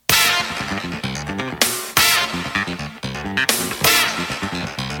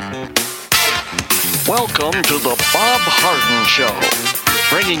Welcome to the Bob Harden Show,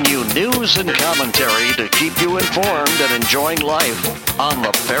 bringing you news and commentary to keep you informed and enjoying life on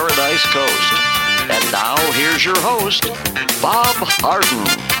the Paradise Coast. And now, here's your host, Bob Harden.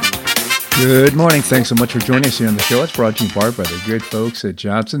 Good morning. Thanks so much for joining us here on the show. It's brought to you in part by the good folks at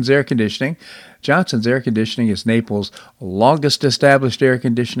Johnson's Air Conditioning. Johnson's Air Conditioning is Naples' longest established air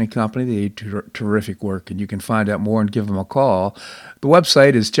conditioning company. They do terrific work, and you can find out more and give them a call. The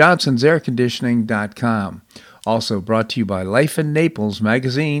website is johnsonsairconditioning.com. Also brought to you by Life in Naples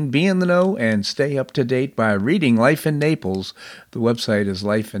magazine. Be in the know and stay up to date by reading Life in Naples. The website is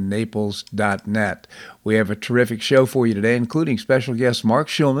lifeinnaples.net. We have a terrific show for you today, including special guest Mark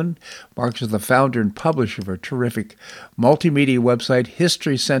Schulman. Mark is the founder and publisher of a terrific multimedia website,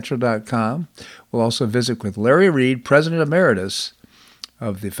 historycentral.com. We'll also visit with Larry Reed, President Emeritus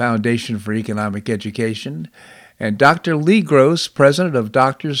of the Foundation for Economic Education, and Dr. Lee Gross, president of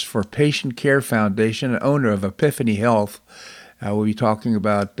Doctors for Patient Care Foundation and owner of Epiphany Health. We'll be talking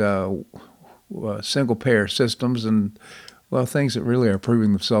about single-payer systems and, well, things that really are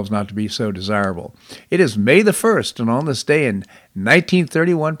proving themselves not to be so desirable. It is May the 1st, and on this day in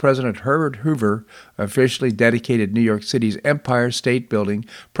 1931, President Herbert Hoover officially dedicated New York City's Empire State Building,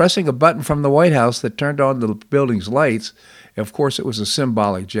 pressing a button from the White House that turned on the building's lights. Of course, it was a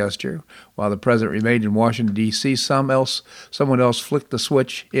symbolic gesture. While the president remained in Washington, D.C., someone else flicked the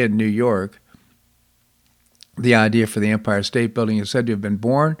switch in New York. The idea for the Empire State Building is said to have been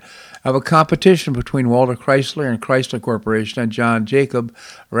born of a competition between Walter Chrysler and Chrysler Corporation and John Jacob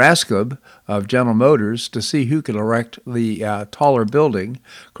Raskob of General Motors to see who could erect the taller building.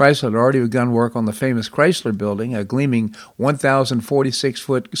 Chrysler had already begun work on the famous Chrysler Building, a gleaming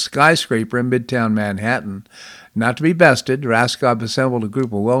 1,046-foot skyscraper in Midtown Manhattan. Not to be bested, Raskob assembled a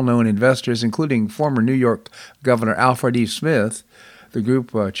group of well-known investors, including former New York Governor Alfred E. Smith. The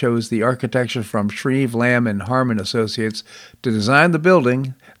group chose the architecture from Shreve, Lamb, and Harmon Associates to design the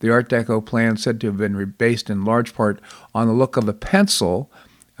building. The Art Deco plan, said to have been based in large part on the look of a pencil,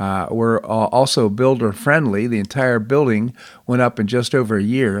 were also builder-friendly. The entire building went up in just over a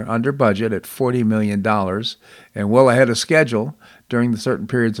year, under budget at $40 million, and well ahead of schedule. During the certain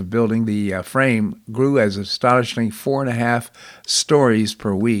periods of building, the frame grew as astonishing 4.5 stories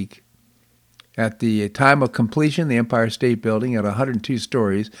per week. At the time of completion, the Empire State Building at 102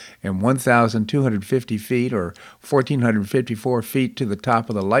 stories and 1,250 feet, or 1,454 feet to the top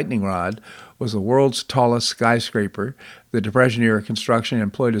of the lightning rod, was the world's tallest skyscraper. The Depression-era construction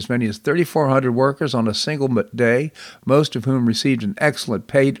employed as many as 3,400 workers on a single day, most of whom received an excellent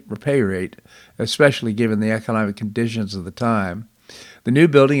pay rate, especially given the economic conditions of the time. The new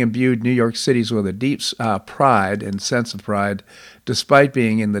building imbued New York City's with a deep pride and sense of pride, despite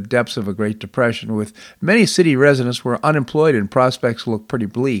being in the depths of a Great Depression, with many city residents were unemployed and prospects looked pretty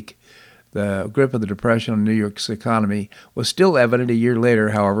bleak. The grip of the Depression on New York's economy was still evident a year later,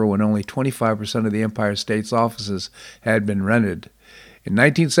 however, when only 25% of the Empire State's offices had been rented. In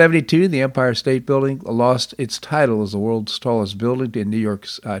 1972, the Empire State Building lost its title as the world's tallest building in New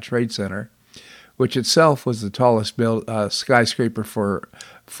York's Trade Center, which itself was the tallest skyscraper for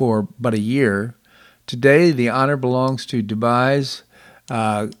but a year. Today, the honor belongs to Dubai's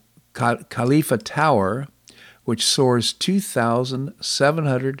Khalifa Tower, which soars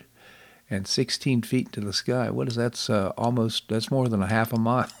 2,716 feet into the sky. What is that? That's more than a half a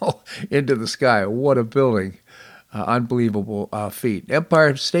mile into the sky. What a building. Unbelievable feat.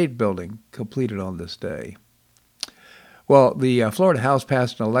 Empire State Building completed on this day. Well, the Florida House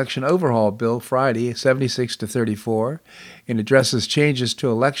passed an election overhaul bill Friday, 76-34, and addresses changes to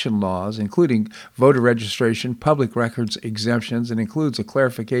election laws, including voter registration, public records exemptions, and includes a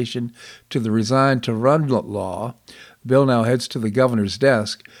clarification to the Resign to Run law. The bill now heads to the governor's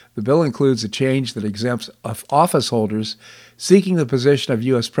desk. The bill includes a change that exempts office holders seeking the position of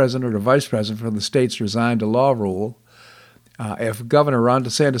U.S. president or vice president from the state's Resign to Law rule. If Governor Ron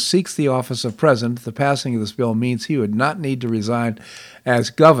DeSantis seeks the office of president, the passing of this bill means he would not need to resign as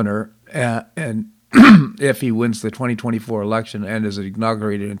governor and if he wins the 2024 election and is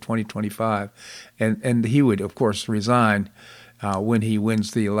inaugurated in 2025. And he would, of course, resign when he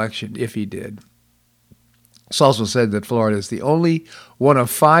wins the election, if he did. It's also said that Florida is the only one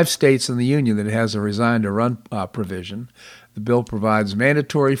of 5 states in the union that has a resign to run provision. The bill provides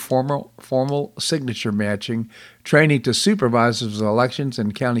mandatory formal signature matching, training to supervisors of elections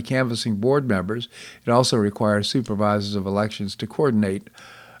and county canvassing board members. It also requires supervisors of elections to coordinate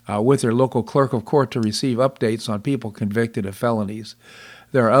with their local clerk of court to receive updates on people convicted of felonies.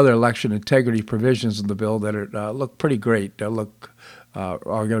 There are other election integrity provisions in the bill that look pretty great. Are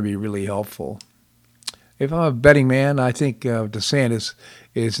going to be really helpful. if I'm a betting man, I think DeSantis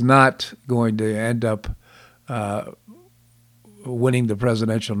is not going to end up winning the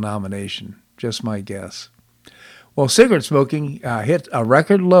presidential nomination. Just my guess. Well, cigarette smoking hit a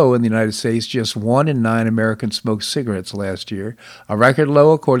record low in the United States. Just 1 in 9 Americans smoked cigarettes last year, a record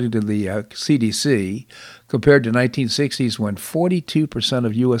low according to the CDC. Compared to 1960s when 42%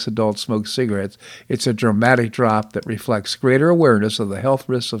 of U.S. adults smoked cigarettes, it's a dramatic drop that reflects greater awareness of the health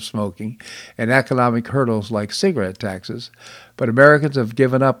risks of smoking and economic hurdles like cigarette taxes. But Americans have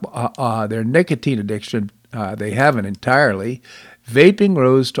given up their nicotine addiction. They haven't entirely. Vaping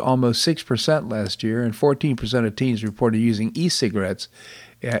rose to almost 6% last year, and 14% of teens reported using e-cigarettes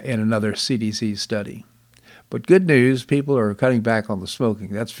in another CDC study. But good news, people are cutting back on the smoking.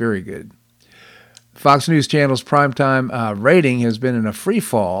 That's very good. Fox News Channel's primetime rating has been in a free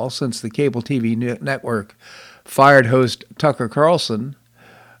fall since the cable TV network fired host Tucker Carlson.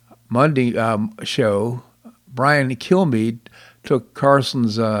 Monday show, Brian Kilmeade took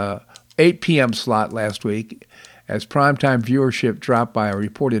Carlson's 8 p.m. slot last week as primetime viewership dropped by a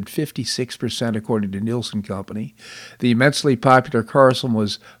reported 56% according to Nielsen Company. The immensely popular Carlson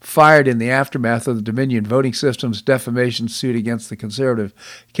was fired in the aftermath of the Dominion voting system's defamation suit against the conservative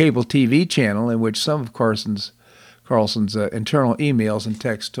cable TV channel, in which some of Carlson's internal emails and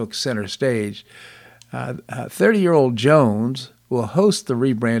texts took center stage. 30-year-old Jones will host the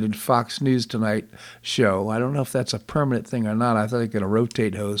rebranded Fox News Tonight show. I don't know if that's a permanent thing or not. I thought he could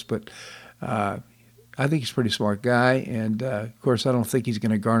rotate host, but I think he's a pretty smart guy, and of course, I don't think he's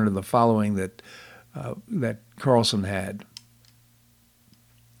going to garner the following that Carlson had.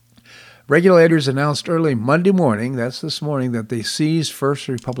 Regulators announced early Monday morning, that's this morning, that they seized First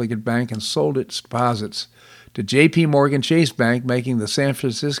Republic Bank and sold its deposits to J.P. Morgan Chase Bank, making the San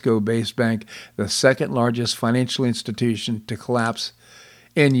Francisco-based bank the second largest financial institution to collapse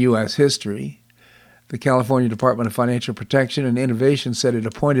in U.S. history. The California Department of Financial Protection and Innovation said it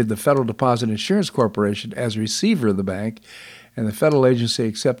appointed the Federal Deposit Insurance Corporation as receiver of the bank, and the federal agency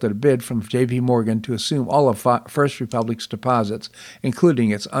accepted a bid from J.P. Morgan to assume all of First Republic's deposits, including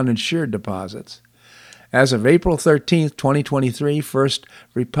its uninsured deposits. As of April 13, 2023, First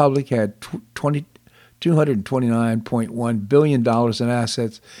Republic had $229.1 billion in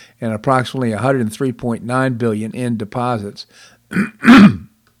assets and approximately $103.9 billion in deposits.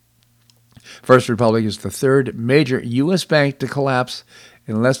 First Republic is the third major U.S. bank to collapse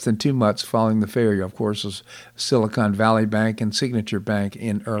in less than 2 months following the failure, of course, of Silicon Valley Bank and Signature Bank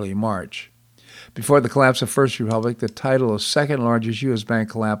in early March. Before the collapse of First Republic, the title of second largest U.S. bank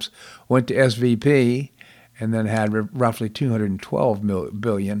collapse went to SVP and then had roughly $212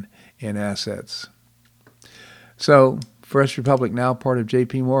 billion in assets. So, First Republic now part of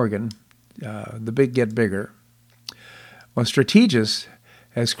J.P. Morgan, the big get bigger. Well, Strategist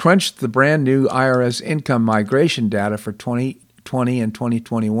has crunched the brand new IRS income migration data for 2020 and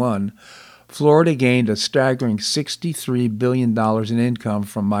 2021. Florida gained a staggering $63 billion in income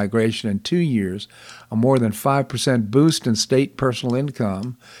from migration in 2 years, a more than 5% boost in state personal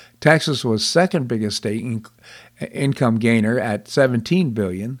income. Texas was second biggest state income gainer at $17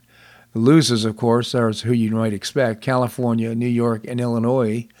 billion. The losers, of course, are who you might expect: California, New York, and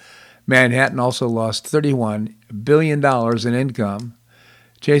Illinois. Manhattan also lost $31 billion in income.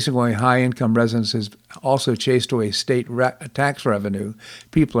 Chasing away high-income residents has also chased away state tax revenue.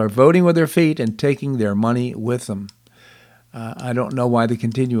 People are voting with their feet and taking their money with them. I don't know why they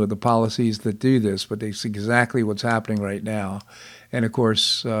continue with the policies that do this, but it's exactly what's happening right now. And, of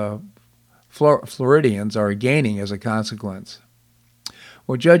course, Floridians are gaining as a consequence.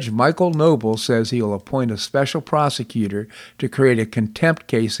 Well, Judge Michael Noble says he will appoint a special prosecutor to create a contempt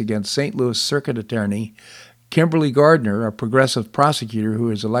case against St. Louis Circuit Attorney Kimberly Gardner, a progressive prosecutor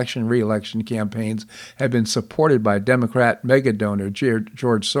whose re-election campaigns have been supported by Democrat mega-donor George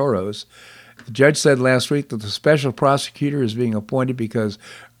Soros. The judge said last week that the special prosecutor is being appointed because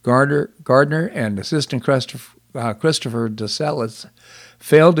Gardner and Assistant Christopher DeSellis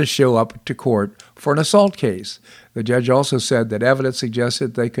failed to show up to court for an assault case. The judge also said that evidence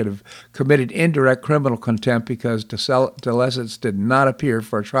suggested they could have committed indirect criminal contempt because DeSellis did not appear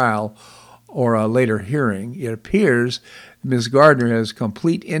for a trial or a later hearing. It appears Ms. Gardner has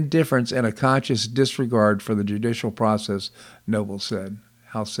complete indifference and a conscious disregard for the judicial process, Noble said.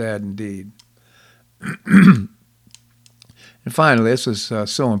 How sad indeed. And finally, this is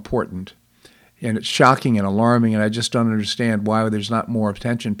so important, and it's shocking and alarming, and I just don't understand why there's not more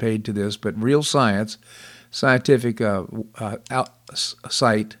attention paid to this, but Real Science, scientific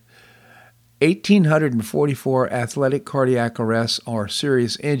site, 1,844 athletic cardiac arrests or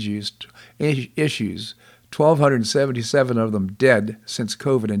serious issues, 1,277 of them dead since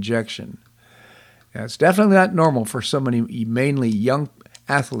COVID injection. Now, it's definitely not normal for so many mainly young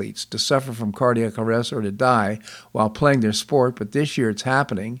athletes to suffer from cardiac arrest or to die while playing their sport, but this year it's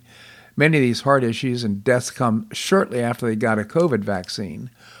happening. Many of these heart issues and deaths come shortly after they got a COVID vaccine.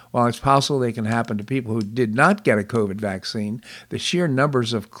 While it's possible they can happen to people who did not get a COVID vaccine, the sheer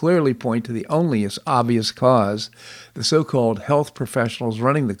numbers of clearly point to the only obvious cause. The so-called health professionals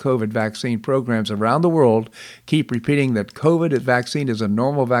running the COVID vaccine programs around the world keep repeating that COVID vaccine is a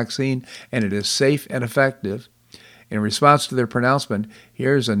normal vaccine and it is safe and effective. In response to their pronouncement,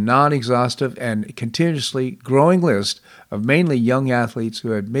 here's a non-exhaustive and continuously growing list of mainly young athletes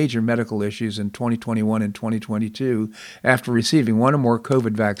who had major medical issues in 2021 and 2022 after receiving one or more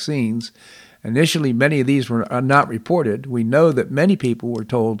COVID vaccines. Initially, many of these were not reported. We know that many people were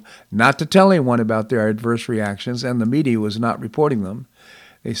told not to tell anyone about their adverse reactions, and the media was not reporting them.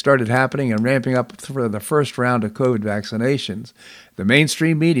 They started happening and ramping up for the first round of COVID vaccinations. The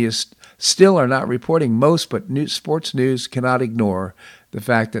mainstream media still are not reporting most, but sports news cannot ignore the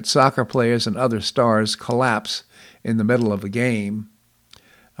fact that soccer players and other stars collapse in the middle of a game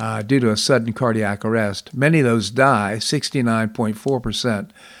due to a sudden cardiac arrest. Many of those die,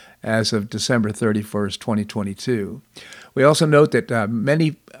 69.4%, as of December 31st, 2022. We also note that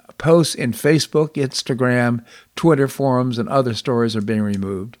many posts in Facebook, Instagram, Twitter forums, and other stories are being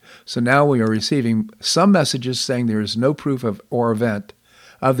removed. So now we are receiving some messages saying there is no proof of the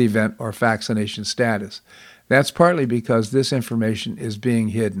event or vaccination status. That's partly because this information is being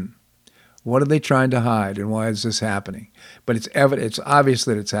hidden. What are they trying to hide, and why is this happening? But it's obvious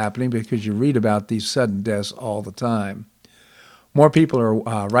that it's happening because you read about these sudden deaths all the time. More people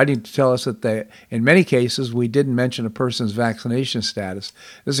are writing to tell us that in many cases, we didn't mention a person's vaccination status.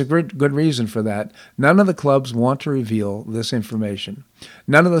 There's a good reason for that. None of the clubs want to reveal this information.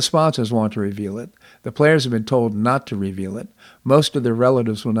 None of the sponsors want to reveal it. The players have been told not to reveal it. Most of their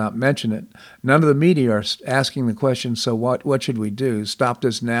relatives will not mention it. None of the media are asking the question, so what should we do? Stop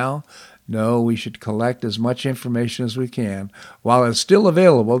this now? No, we should collect as much information as we can while it's still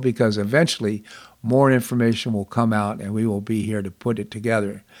available, because eventually more information will come out and we will be here to put it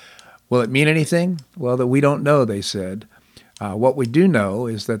together. Will it mean anything? Well, that we don't know, they said. What we do know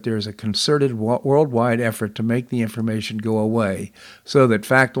is that there is a concerted worldwide effort to make the information go away, so that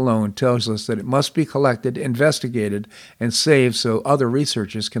fact alone tells us that it must be collected, investigated, and saved so other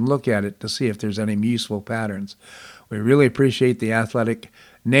researchers can look at it to see if there's any useful patterns. We really appreciate the athletes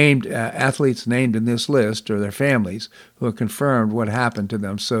named in this list, or their families, who have confirmed what happened to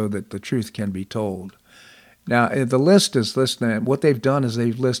them so that the truth can be told. Now, the list is listed. What they've done is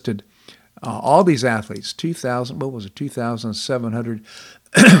they've listed all these athletes,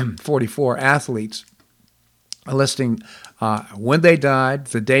 2,744 athletes, listing when they died,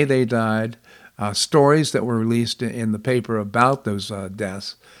 the day they died, stories that were released in the paper about those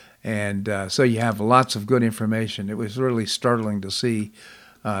deaths. And so you have lots of good information. It was really startling to see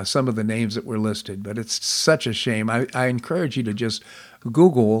some of the names that were listed, but it's such a shame. I encourage you to just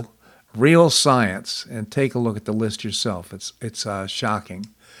Google real science and take a look at the list yourself. It's shocking.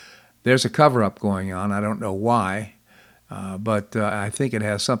 There's a cover-up going on. I don't know why, but I think it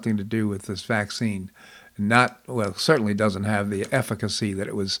has something to do with this vaccine. Certainly doesn't have the efficacy that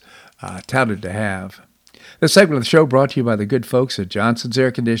it was touted to have. This segment of the show brought to you by the good folks at Johnson's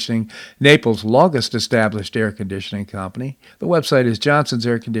Air Conditioning, Naples' longest established air conditioning company. The website is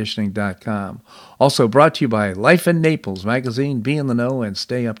johnsonsairconditioning.com. Also brought to you by Life in Naples magazine. Be in the know and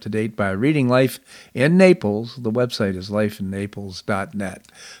stay up to date by reading Life in Naples. The website is lifeinnaples.net.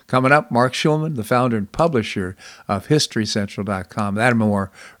 Coming up, Mark Schulman, the founder and publisher of HistoryCentral.com. That and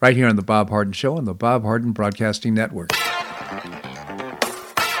more right here on The Bob Harden Show on the Bob Harden Broadcasting Network.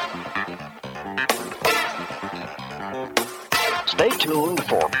 Stay tuned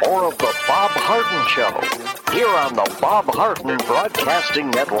for more of The Bob Harden Show, here on the Bob Harden Broadcasting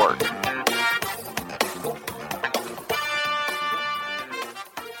Network.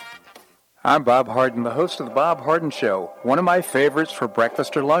 I'm Bob Harden, the host of The Bob Harden Show. One of my favorites for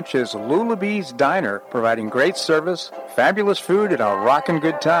breakfast or lunch is Lulabee's Diner, providing great service, fabulous food, and a rockin'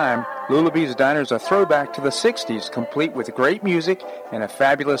 good time. Lulabee's Diner is a throwback to the 60s, complete with great music and a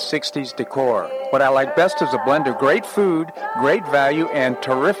fabulous 60s decor. What I like best is a blend of great food, great value, and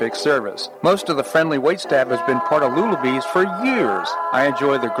terrific service. Most of the friendly waitstaff has been part of Lulabee's for years. I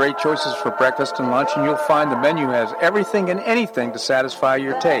enjoy the great choices for breakfast and lunch, and you'll find the menu has everything and anything to satisfy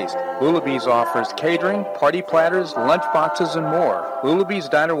your taste. Lulabee's offers catering, party platters, lunch boxes, and more. Lulabee's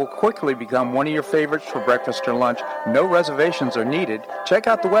Diner will quickly become one of your favorites for breakfast or lunch. No reservations are needed. Check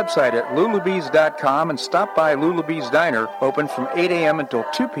out the website at lulabees.com and stop by Lulabee's Diner, open from 8 a.m. until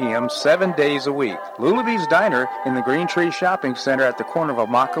 2 p.m. 7 days a week. Lulabee's Diner in the Green Tree Shopping Center at the corner of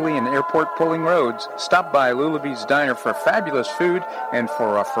Immokalee and Airport Pulling Roads. Stop by Lulabee's Diner for fabulous food and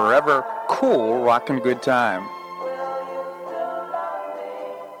for a forever cool rockin' good time.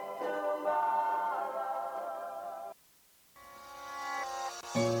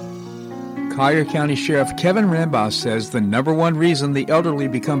 Collier County Sheriff Kevin Rambas says the number one reason the elderly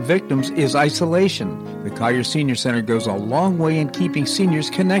become victims is isolation. The Collier Senior Center goes a long way in keeping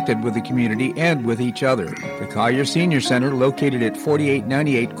seniors connected with the community and with each other. The Collier Senior Center, located at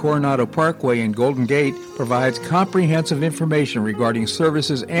 4898 Coronado Parkway in Golden Gate, provides comprehensive information regarding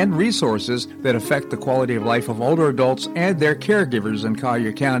services and resources that affect the quality of life of older adults and their caregivers in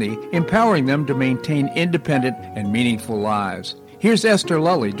Collier County, empowering them to maintain independent and meaningful lives. Here's Esther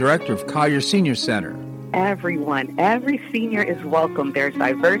Lully, Director of Collier Senior Center. Everyone, every senior is welcome. There's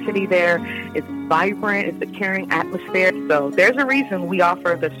diversity there. It's vibrant. It's a caring atmosphere. So there's a reason we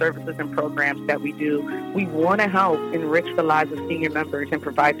offer the services and programs that we do. We want to help enrich the lives of senior members and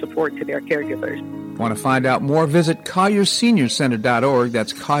provide support to their caregivers. Want to find out more? Visit collierseniorcenter.org.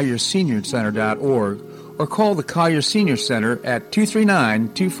 That's collierseniorcenter.org. Or call the Collier Senior Center at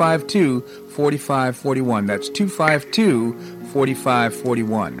 239-252-4541. That's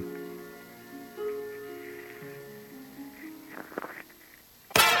 252-4541.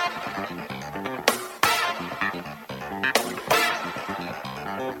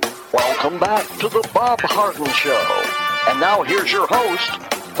 Welcome back to the Bob Harden Show. And now here's your host,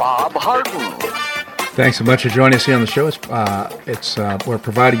 Bob Harden. Thanks so much for joining us here on the show. We're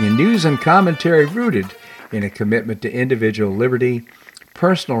providing you news and commentary rooted in a commitment to individual liberty,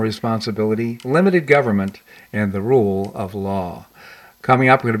 personal responsibility, limited government, and the rule of law. Coming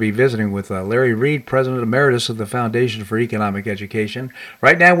up, we're going to be visiting with Larry Reed, President Emeritus of the Foundation for Economic Education.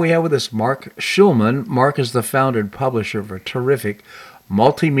 Right now we have with us Mark Schulman. Mark is the founder and publisher of a terrific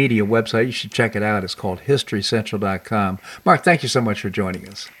multimedia website. You should check it out. It's called HistoryCentral.com. Mark, thank you so much for joining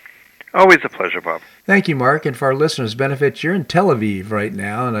us. Always a pleasure, Bob. Thank you, Mark. And for our listeners' benefit, you're in Tel Aviv right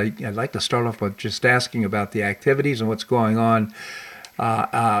now, and I'd like to start off with just asking about the activities and what's going on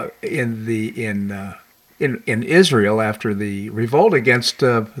in Israel after the revolt against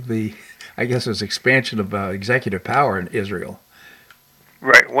the expansion of executive power in Israel.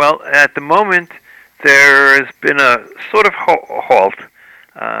 Right. Well, at the moment, there has been a sort of halt.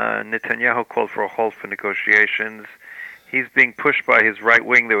 Netanyahu called for a halt for negotiations. He's being pushed by his right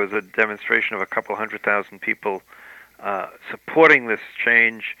wing. There was a demonstration of a couple 100,000 people supporting this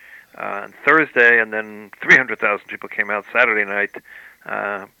change on Thursday, and then 300,000 people came out Saturday night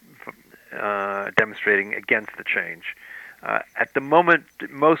demonstrating against the change. At the moment,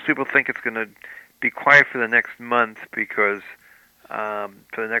 most people think it's going to be quiet for the next month because for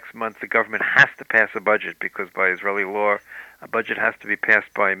the next month the government has to pass a budget, because by Israeli law a budget has to be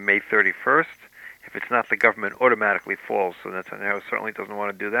passed by May 31st. If it's not, the government automatically falls. So Netanyahu certainly doesn't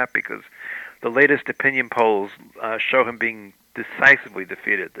want to do that, because the latest opinion polls show him being decisively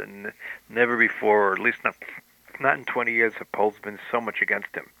defeated, and never before, or at least not in 20 years, have polls been so much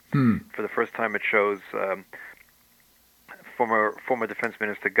against him. For the first time, it shows former Defense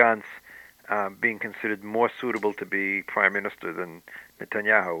Minister Gantz being considered more suitable to be Prime Minister than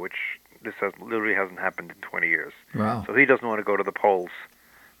Netanyahu, which literally hasn't happened in 20 years. Wow. So he doesn't want to go to the polls.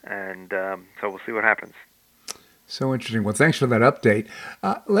 And so we'll see what happens. So interesting. Well, thanks for that update.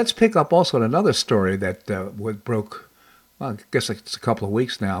 Let's pick up also on another story that broke, well, I guess it's a couple of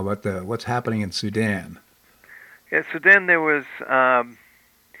weeks now, but what's happening in Sudan. Yeah, Sudan, there was...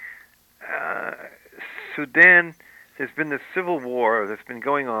 Sudan, there's been this civil war that's been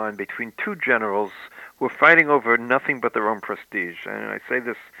going on between two generals who are fighting over nothing but their own prestige. And I say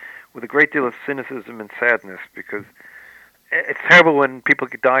this with a great deal of cynicism and sadness, because it's terrible when people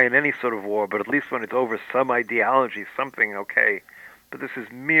could die in any sort of war, but at least when it's over some ideology, something, okay. But this is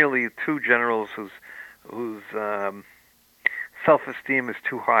merely two generals whose self-esteem is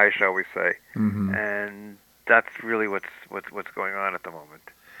too high, shall we say. Mm-hmm. And that's really what's going on at the moment.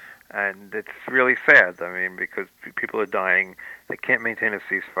 And it's really sad, I mean, because people are dying, they can't maintain a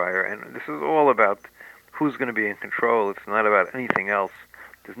ceasefire, and this is all about who's going to be in control. It's not about anything else.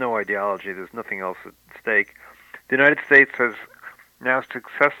 There's no ideology, there's nothing else at stake. The United States has now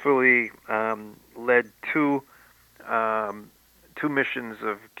successfily led two missions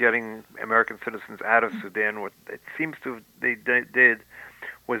of getting American citizens out of Sudan. What it seems to they did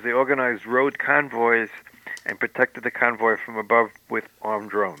was they organized road convoys and protected the convoy from above with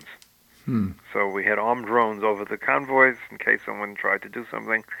armed drones. So we had armed drones over the convoys in case someone tried to do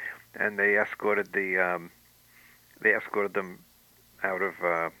something, and they escorted them out of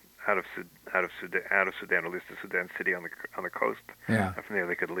Sudan, at least to Sudan City on the coast. Yeah. And from there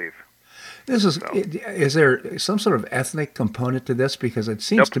they could leave. Is there some sort of ethnic component to this? Because it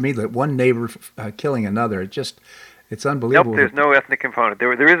seems to me that one neighbor killing another, it's unbelievable. Nope, there's no ethnic component.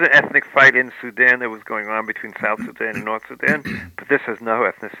 There is an ethnic fight in Sudan that was going on between South Sudan and North Sudan, but this has no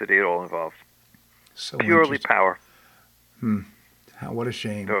ethnicity at all involved. So purely power. What a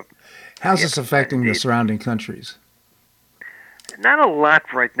shame. So, how's this affecting the surrounding countries? Not a lot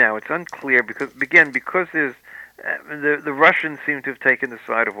right now. It's unclear because there's the Russians seem to have taken the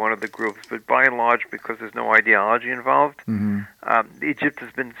side of one of the groups, but by and large, because there's no ideology involved, Egypt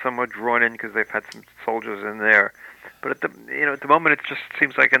has been somewhat drawn in because they've had some soldiers in there. But at the moment, it just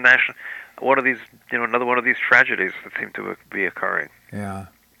seems like another one of these tragedies that seem to be occurring. Yeah.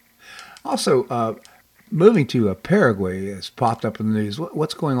 Also, moving to Paraguay has popped up in the news.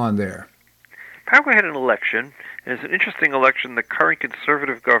 What's going on there? Paraguay had an election, and it's an interesting election. The current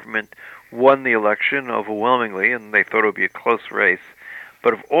conservative government won the election overwhelmingly, and they thought it would be a close race.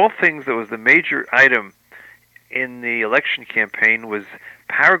 But of all things, that was the major item in the election campaign was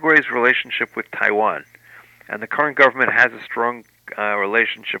Paraguay's relationship with Taiwan. And the current government has a strong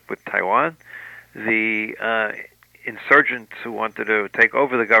relationship with Taiwan. The insurgents who wanted to take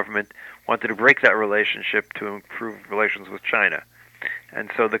over the government wanted to break that relationship to improve relations with China.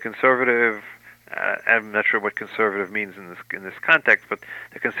 And so the conservative, I'm not sure what conservative means in this context, but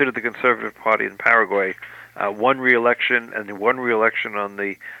they considered the Conservative Party in Paraguay won re-election, and they won re-election on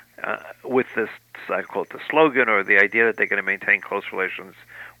the with this, I call it the slogan, or the idea that they're going to maintain close relations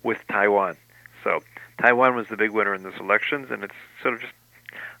with Taiwan. So Taiwan was the big winner in this elections, and it's sort of just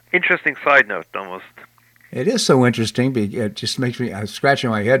interesting side note almost. It is so interesting. It just makes me scratching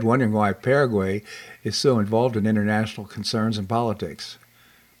my head wondering why Paraguay is so involved in international concerns and politics.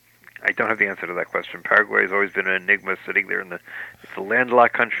 I don't have the answer to that question. Paraguay has always been an enigma, sitting there it's a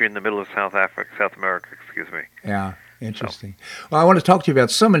landlocked country in the middle of South America. Yeah, interesting. Well, I want to talk to you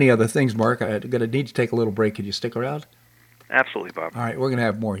about so many other things, Mark. I'm going to need to take a little break. Could you stick around? Absolutely, Bob. All right, we're going to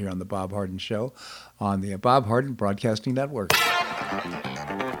have more here on the Bob Harden Show on the Bob Harden Broadcasting Network.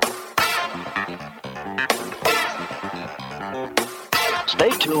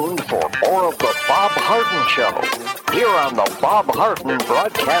 Stay tuned for more of the Bob Harden Show here on the Bob Harden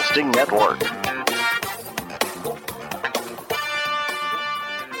Broadcasting Network.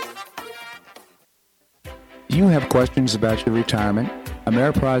 You have questions about your retirement?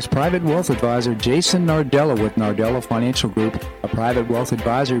 Ameriprise Private Wealth Advisor Jason Nardella with Nardella Financial Group, a private wealth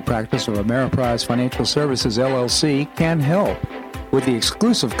advisory practice of Ameriprise Financial Services, LLC, can help. With the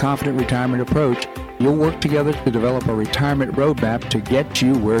exclusive Confident Retirement Approach, you'll work together to develop a retirement roadmap to get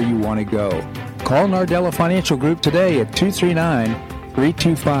you where you want to go. Call Nardella Financial Group today at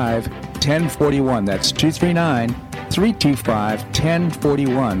 239-325-1041. That's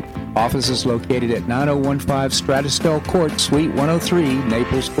 239-325-1041. Office is located at 9015 Stratosdale Court, Suite 103,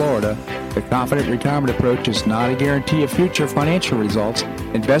 Naples, Florida. The Confident Retirement Approach is not a guarantee of future financial results.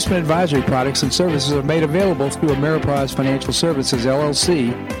 Investment advisory products and services are made available through Ameriprise Financial Services,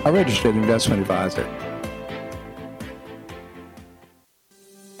 LLC, a registered investment advisor.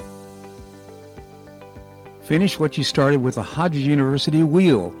 Finish what you started with the Hodges University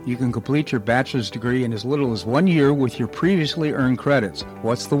Wheel. You can complete your bachelor's degree in as little as 1 year with your previously earned credits.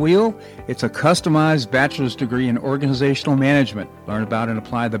 What's the Wheel? It's a customized bachelor's degree in organizational management. Learn about and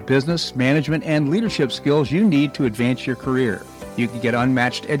apply the business, management, and leadership skills you need to advance your career. You can get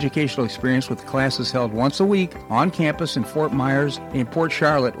unmatched educational experience with classes held once a week on campus in Fort Myers, in Port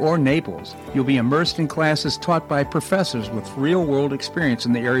Charlotte, or Naples. You'll be immersed in classes taught by professors with real-world experience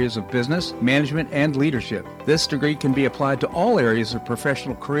in the areas of business, management, and leadership. This degree can be applied to all areas of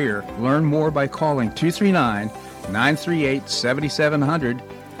professional career. Learn more by calling 239-938-7700.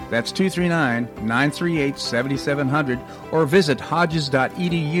 That's 239-938-7700, or visit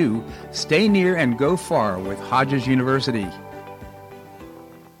hodges.edu. Stay near and go far with Hodges University.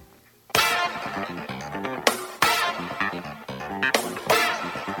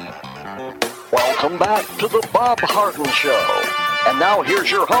 Welcome back to the Bob Harden Show. And now here's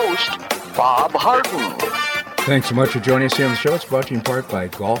your host, Bob Harden. Thanks so much for joining us here on the show. It's brought to you in part by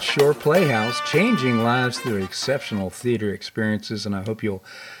Gulf Shore Playhouse, changing lives through exceptional theater experiences. And I hope you'll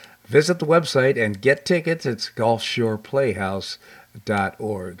visit the website and get tickets. It's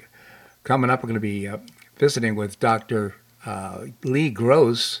gulfshoreplayhouse.org. Coming up, we're going to be visiting with Dr. Lee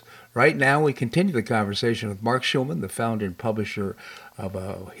Gross Right now, we continue the conversation with Mark Schulman, the founder and publisher of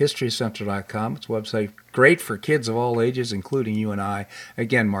HistoryCentral.com. It's a website great for kids of all ages, including you and I.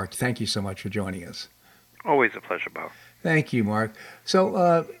 Again, Mark, thank you so much for joining us. Always a pleasure, Bob. Thank you, Mark.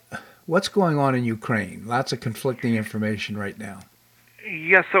 So, what's going on in Ukraine? Lots of conflicting information right now.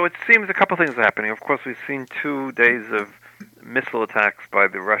 Yeah, so it seems a couple things are happening. Of course, we've seen 2 days of missile attacks by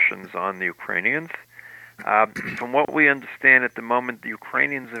the Russians on the Ukrainians. From what we understand at the moment, the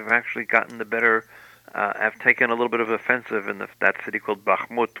Ukrainians have actually gotten the better, have taken a little bit of offensive in that city called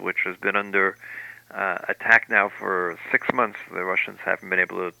Bakhmut, which has been under attack now for 6 months. The Russians haven't been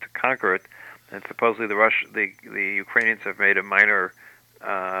able to conquer it, and supposedly the Ukrainians have made a minor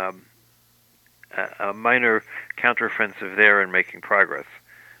counteroffensive there and making progress.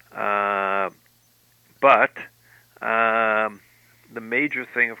 But the major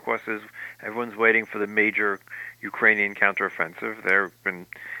thing, of course, is everyone's waiting for the major Ukrainian counteroffensive. They've been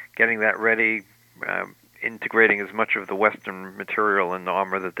getting that ready, integrating as much of the Western material and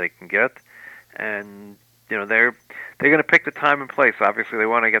armor that they can get, and they're going to pick the time and place. Obviously, they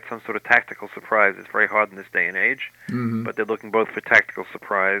want to get some sort of tactical surprise. It's very hard in this day and age, but they're looking both for tactical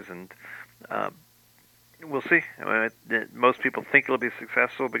surprise and. We'll see. I mean, most people think it'll be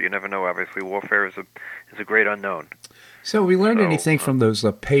successful, but you never know. Obviously, warfare is a great unknown. So, we learned anything from those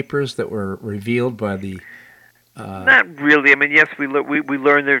papers that were revealed by the? Not really. I mean, yes, we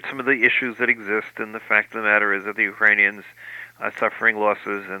learned there some of the issues that exist, and the fact of the matter is that the Ukrainians are suffering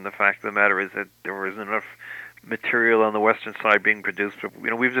losses, and the fact of the matter is that there isn't enough material on the western side being produced. But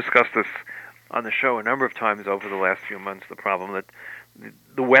we've discussed this on the show a number of times over the last few months. The problem that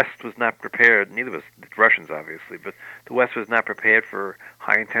the West was not prepared, neither was the Russians, obviously, but the West was not prepared for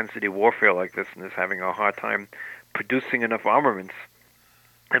high-intensity warfare like this and is having a hard time producing enough armaments.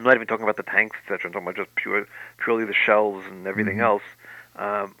 I'm not even talking about the tanks, etc. I'm talking about just purely the shells and everything else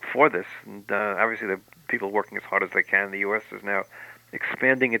for this. And obviously the people working as hard as they can. The U.S. is now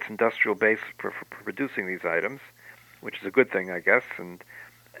expanding its industrial base for producing these items, which is a good thing, I guess. And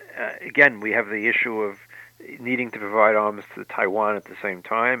again, we have the issue of needing to provide arms to Taiwan at the same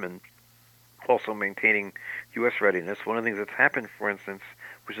time and also maintaining U.S. readiness. One of the things that's happened, for instance,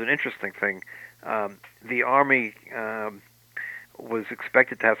 which is an interesting thing, the Army was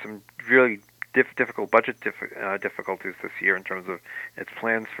expected to have some really difficult budget difficulties this year in terms of its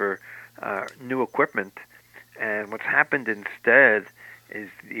plans for new equipment. And what's happened instead is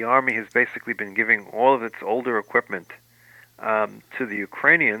the Army has basically been giving all of its older equipment to the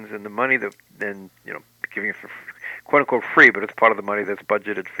Ukrainians, and the money that then, giving it for quote unquote free, but it's part of the money that's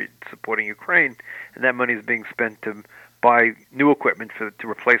budgeted for supporting Ukraine, and that money is being spent to buy new equipment to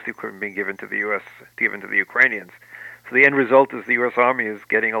replace the equipment being given to the U.S., given to the Ukrainians. So the end result is the U.S. Army is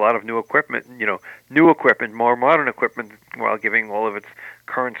getting a lot of new equipment, more modern equipment, while giving all of its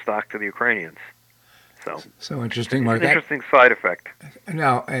current stock to the Ukrainians. So interesting, Mark. It's an interesting side effect.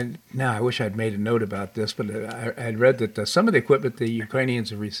 Now I wish I'd made a note about this, but I had read that some of the equipment the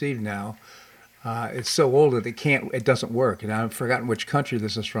Ukrainians have received now is so old that it doesn't work. And I've forgotten which country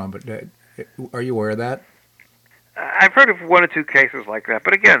this is from, but are you aware of that? I've heard of 1 or 2 cases like that,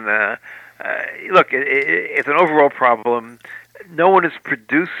 but again, look, it's an overall problem. No one is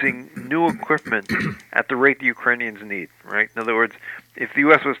producing new equipment at the rate the Ukrainians need, right? In other words, if the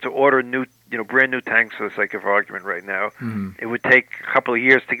U.S. was to order brand new tanks for the sake of argument right now, it would take a couple of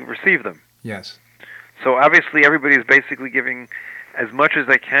years to receive them. Yes. So obviously everybody is basically giving as much as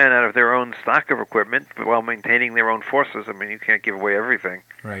they can out of their own stock of equipment, but while maintaining their own forces. I mean, you can't give away everything.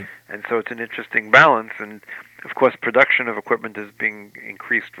 Right. And so it's an interesting balance. And, of course, production of equipment is being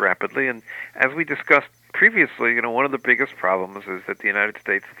increased rapidly. And as we discussed previously, one of the biggest problems is that the United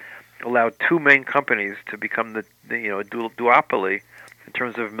States allowed 2 main companies to become the duopoly in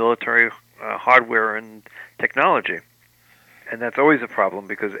terms of military hardware and technology. And that's always a problem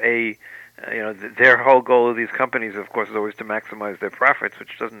because, their whole goal of these companies, of course, is always to maximize their profits,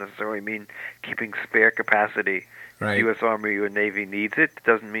 which doesn't necessarily mean keeping spare capacity. Right. The U.S. Army or Navy needs it. It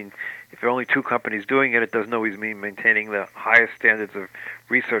doesn't mean, if there are only 2 companies doing it, it doesn't always mean maintaining the highest standards of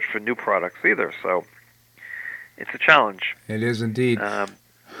research for new products either. So it's a challenge. It is indeed.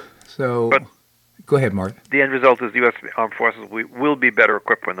 But go ahead, Mark. The end result is the U.S. Armed Forces will be better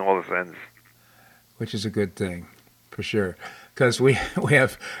equipped when all this ends. Which is a good thing, for sure. Because we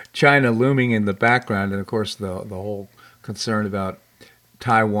have China looming in the background, and of course the whole concern about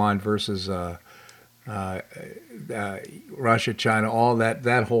Taiwan versus Russia, China, all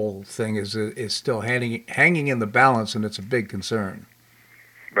that whole thing is still hanging in the balance, and it's a big concern.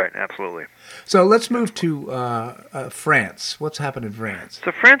 Right, absolutely. So let's move to France. What's happened in France?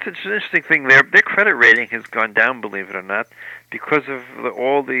 So France, it's an interesting thing. Their credit rating has gone down, believe it or not. because of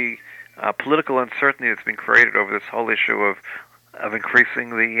all the political uncertainty that's been created over this whole issue of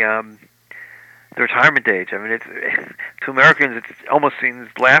increasing the retirement age. I mean, it's to Americans, it almost seems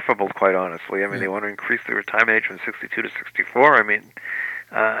laughable, quite honestly. I mean, they want to increase the retirement age from 62 to 64. I mean,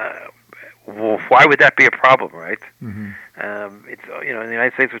 well, why would that be a problem, right? Mm-hmm. It's in the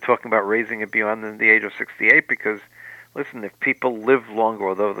United States, we're talking about raising it beyond the age of 68 because, listen, if people live longer,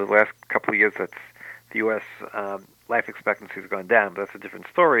 although the last couple of years that's the U.S. Life expectancy has gone down, but that's a different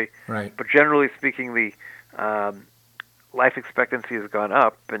story. Right. But generally speaking, the life expectancy has gone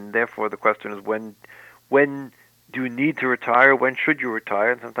up, and therefore the question is when do you need to retire? When should you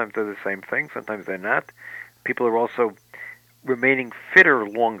retire? And sometimes they're the same thing, sometimes they're not. People are also remaining fitter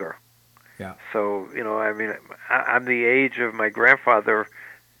longer. Yeah. So, I mean, I'm the age of my grandfather,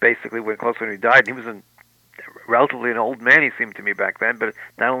 basically, when he died. He was relatively an old man, he seemed to me back then, but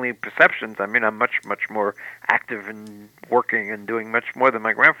not only perceptions, I mean, I'm much, much more active and working and doing much more than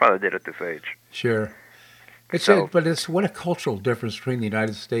my grandfather did at this age. Sure. But it's what a cultural difference between the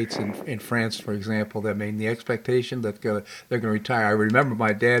United States and France, for example. I mean, the expectation that they're going to retire. I remember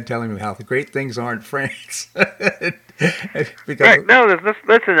my dad telling me how the great things are in France. Right. No,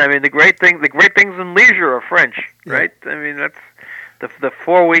 listen. I mean, the great things in leisure are French, right? I mean, that's the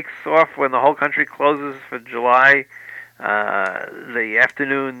 4 weeks off when the whole country closes for July. The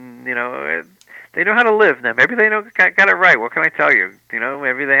afternoon, they know how to live now. Maybe they got it right. What can I tell you?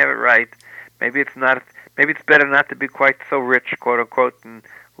 Maybe they have it right. Maybe it's not. Maybe it's better not to be quite so rich, quote unquote, and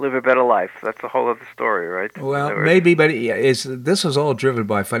live a better life. That's a whole other story, right? Well, maybe, but this is all driven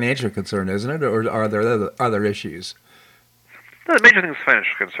by financial concern, isn't it? Or are there other issues? No, the major thing is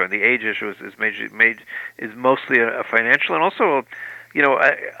financial concern. The age issue is mostly a financial, and also,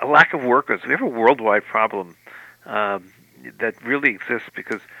 a lack of workers. We have a worldwide problem that really exists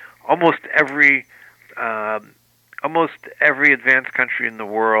because almost every advanced country in the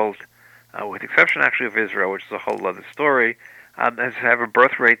world, with the exception actually of Israel, which is a whole other story, has have a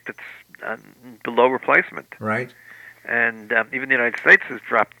birth rate that's below replacement. Right. And even the United States has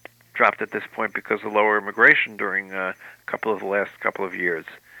dropped at this point because of lower immigration during the last couple of years.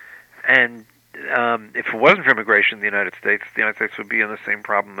 And if it wasn't for immigration in the United States would be in the same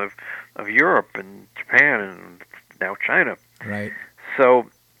problem of Europe and Japan and now China. Right. So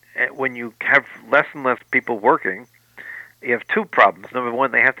when you have less and less people working, you have two problems. Number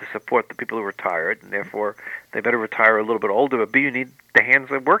one, they have to support the people who retired, and therefore they better retire a little bit older. But B, you need the hands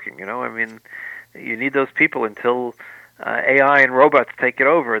that are working. I mean, you need those people until AI and robots take it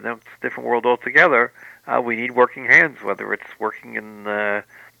over. Then it's a different world altogether. We need working hands, whether it's working in a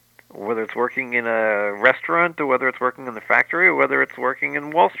restaurant, or whether it's working in the factory, or whether it's working in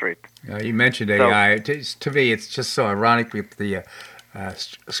Wall Street. You mentioned AI. To me, it's just so ironic with the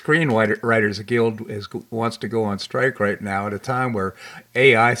Screenwriters Guild wants to go on strike right now at a time where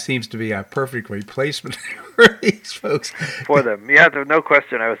AI seems to be a perfect replacement for these folks. For them, yeah, there's no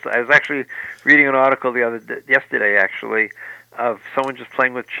question. I was actually reading an article yesterday actually of someone just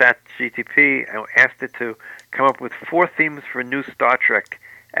playing with ChatGPT and asked it to come up with 4 themes for new Star Trek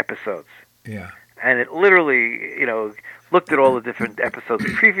episodes. Yeah. And it literally, looked at all the different episodes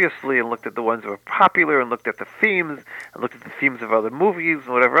previously and looked at the ones that were popular and looked at the themes and looked at the themes of other movies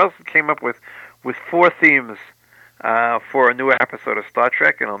and whatever else, and came up with 4 themes for a new episode of Star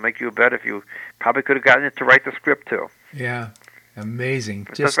Trek. And I'll make you a bet if you probably could have gotten it to write the script too. Yeah, amazing.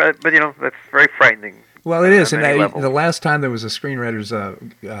 But that's very frightening. Well, it is. And the last time there was a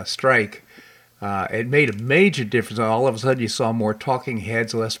screenwriters strike, it made a major difference. All of a sudden, you saw more talking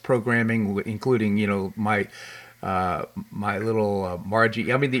heads, less programming, including my little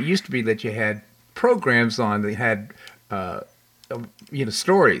Margie. I mean, it used to be that you had programs on that had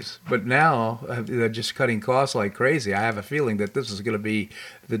stories, but now they're just cutting costs like crazy. I have a feeling that this is going to be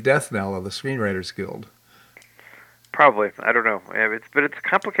the death knell of the Screenwriters Guild. Probably, I don't know. But it's a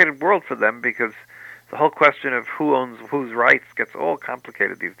complicated world for them because the whole question of who owns whose rights gets all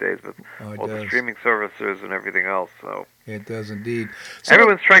complicated these days with all the streaming services and everything else. So it does indeed. So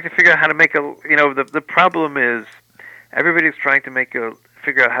everyone's trying to figure out how to make the problem is everybody's trying to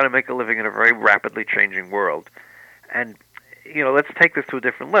figure out how to make a living in a very rapidly changing world. And let's take this to a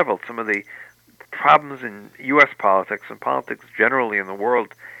different level. Some of the problems in U.S. politics and politics generally in the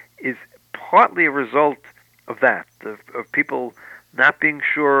world is partly a result of that, of people not being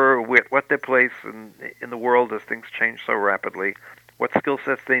sure what their place in the world as things change so rapidly, what skill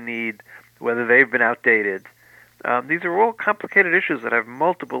sets they need, whether they've been outdated. These are all complicated issues that have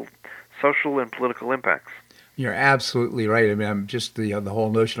multiple social and political impacts. You're absolutely right. I mean, I'm just the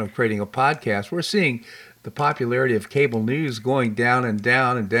whole notion of creating a podcast. We're seeing the popularity of cable news going down and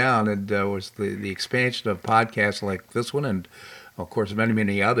down and down, and was the expansion of podcasts like this one, and of course many,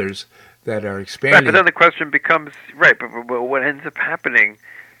 many others that are expanding. Right, but then the question becomes, right, but what ends up happening,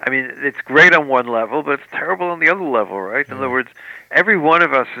 I mean, it's great on one level, but it's terrible on the other level, right? In other words, every one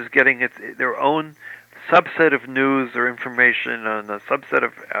of us is getting their own subset of news or information on a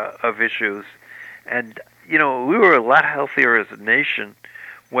subset of issues. And, you know, we were a lot healthier as a nation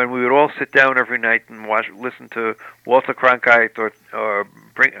when we would all sit down every night and listen to Walter Cronkite or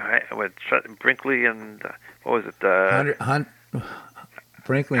Brinkley and, what was it? Hunter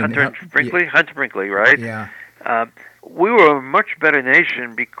Brinkley, right? Yeah. We were a much better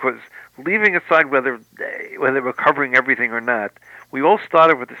nation because, leaving aside whether we're covering everything or not, we all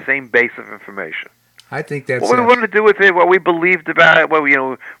started with the same base of information. I think that's what we wanted to do with it, what we believed about it, we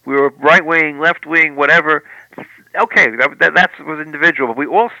were right wing, left wing, whatever. Okay, that was individual, but we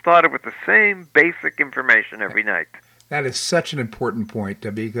all started with the same basic information every night. That is such an important point,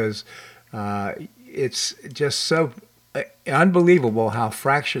 because it's just so unbelievable how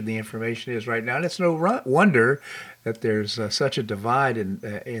fractured the information is right now, and it's no wonder that there's such a divide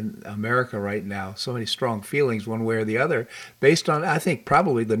in America right now. So many strong feelings one way or the other, based on, I think,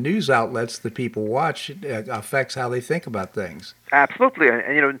 probably the news outlets that people watch affects how they think about things. Absolutely,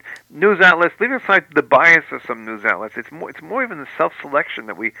 and news outlets. Leaving aside the bias of some news outlets, it's more even the self-selection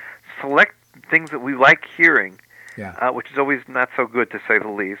that we select things that we like hearing. Yeah. Which is always not so good, to say the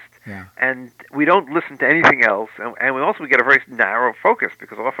least. Yeah. And we don't listen to anything else, and we get a very narrow focus,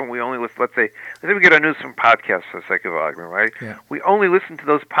 because often we only listen. Let's say we get our news from podcasts, for the sake of argument, right? Yeah. We only listen to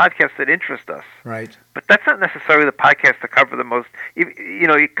those podcasts that interest us. Right. But that's not necessarily the podcast that cover the most.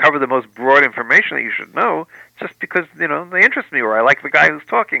 You cover the most broad information that you should know, just because they interest me, or I like the guy who's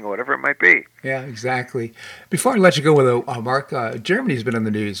talking, or whatever it might be. Yeah, exactly. Before I let you go with Mark, Germany's been in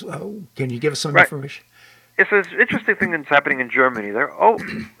the news. Can you give us some information? It's an interesting thing that's happening in Germany. They're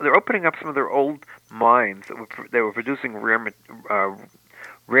opening up some of their old mines that were producing rare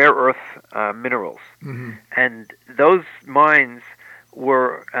earth minerals, and those mines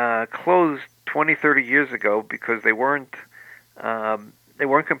were closed 20, 30 years ago because they weren't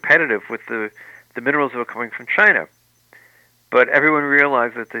competitive with the minerals that were coming from China. But everyone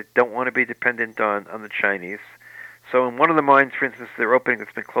realized that they don't want to be dependent on the Chinese. So in one of the mines, for instance, they're opening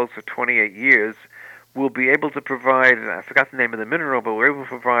that's been closed for 28 years. We'll be able to provide, I forgot the name of the mineral, but we're able to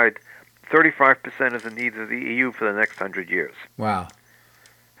provide 35% of the needs of the EU for the next 100 years. Wow.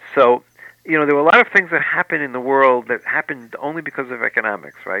 So, there were a lot of things that happened in the world that happened only because of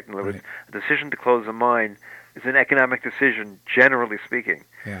economics, right? In other words, a decision to close a mine is an economic decision, generally speaking.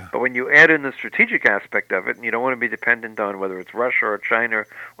 Yeah. But when you add in the strategic aspect of it, and you don't want to be dependent on whether it's Russia or China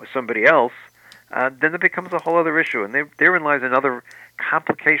or somebody else, then it becomes a whole other issue. And therein lies another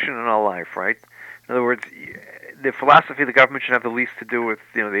complication in our life, right? In other words, the philosophy of the government should have the least to do with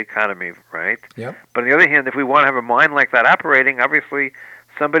the economy, right? Yep. But on the other hand, if we want to have a mine like that operating, obviously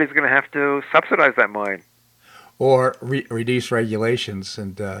somebody's going to have to subsidize that mine, or reduce regulations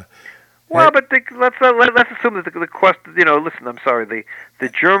and. But let's assume that the cost. Listen, I'm sorry. The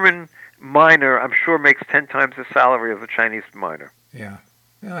German miner, I'm sure, makes 10 times the salary of the Chinese miner. Yeah,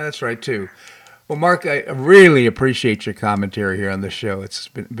 that's right too. Well, Mark, I really appreciate your commentary here on the show. It's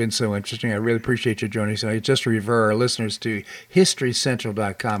been so interesting. I really appreciate you joining us. I just refer our listeners to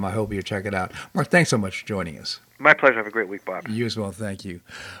HistoryCentral.com. I hope you check it out. Mark, thanks so much for joining us. My pleasure. Have a great week, Bob. You as well. Thank you.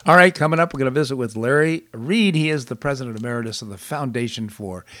 All right, coming up, we're going to visit with Larry Reed. He is the President Emeritus of the Foundation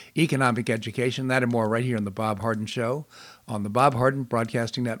for Economic Education. That and more right here on The Bob Harden Show on the Bob Harden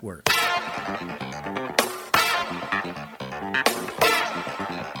Broadcasting Network.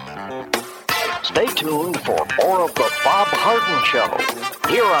 Stay tuned for more of The Bob Harden Show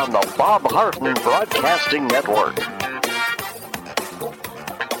here on the Bob Harden Broadcasting Network.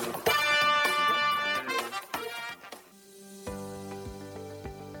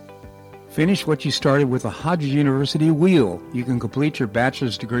 Finish what you started with a Hodges University Wheel. You can complete your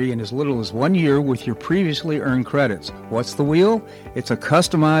bachelor's degree in as little as 1 year with your previously earned credits. What's the Wheel? It's a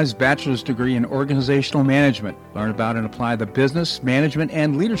customized bachelor's degree in organizational management. Learn about and apply the business, management,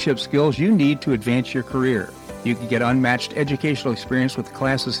 and leadership skills you need to advance your career. You can get unmatched educational experience with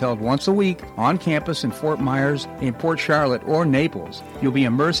classes held once a week on campus in Fort Myers, in Port Charlotte, or Naples. You'll be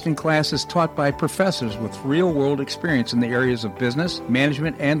immersed in classes taught by professors with real-world experience in the areas of business,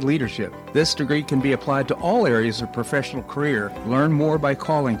 management, and leadership. This degree can be applied to all areas of professional career. Learn more by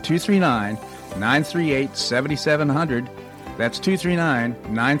calling 239-938-7700. That's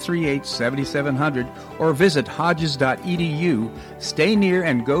 239-938-7700, or visit hodges.edu. Stay near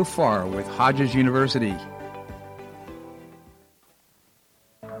and go far with Hodges University.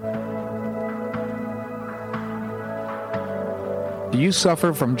 you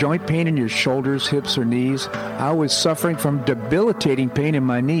suffer from joint pain in your shoulders, hips, or knees? I was suffering from debilitating pain in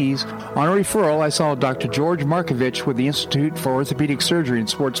my knees. On a referral, I saw Dr. George Markovich with the Institute for Orthopedic Surgery and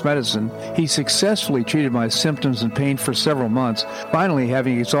Sports Medicine. He successfully treated my symptoms and pain for several months. Finally,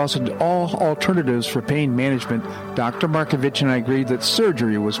 having exhausted all alternatives for pain management, Dr. Markovich and I agreed that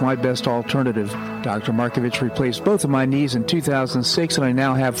surgery was my best alternative. Dr. Markovich replaced both of my knees in 2006, and I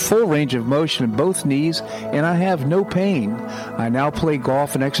now have full range of motion in both knees, and I have no pain. I now play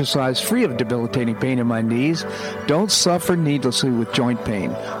golf and exercise free of debilitating pain in my knees. Don't suffer needlessly with joint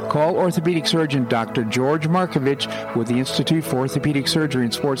pain. Call orthopedic surgeon Dr. George Markovich with the Institute for Orthopedic Surgery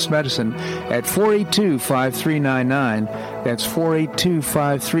and Sports Medicine at 482-5399. That's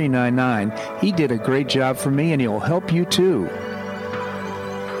 482-5399. He did a great job for me, and he'll help you too.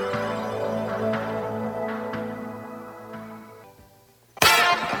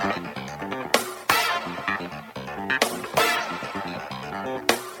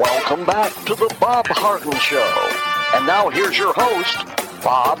 Welcome back to the Bob Harden Show. And now here's your host,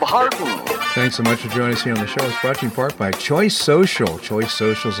 Bob Harden. Thanks so much for joining us here on the show. It's brought to you in part by Choice Social. Choice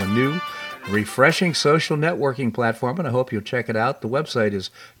Social is a new, refreshing social networking platform, and I hope you'll check it out. The website is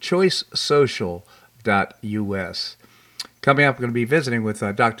choicesocial.us. Coming up, we're going to be visiting with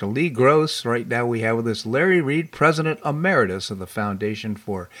Dr. Lee Gross. Right now we have with us Larry Reed, President Emeritus of the Foundation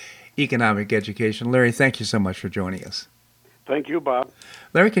for Economic Education. Larry, thank you so much for joining us. Thank you, Bob.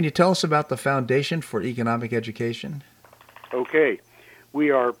 Larry, can you tell us about the Foundation for Economic Education? Okay. We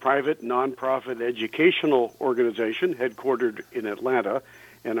are a private, nonprofit educational organization headquartered in Atlanta,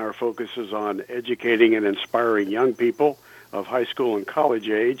 and our focus is on educating and inspiring young people of high school and college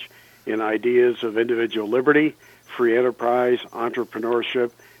age in ideas of individual liberty, free enterprise,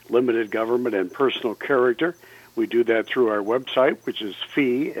 entrepreneurship, limited government, and personal character. We do that through our website, which is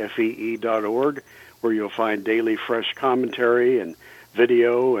fee.org, where you'll find daily fresh commentary and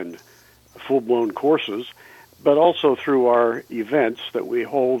video and full-blown courses, but also through our events that we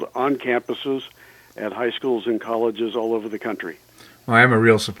hold on campuses at high schools and colleges all over the country. Well, I'm a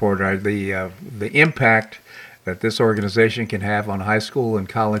real supporter. The impact that this organization can have on high school and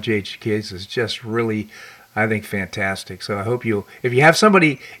college-age kids is just really, I think, fantastic. So I hope if you have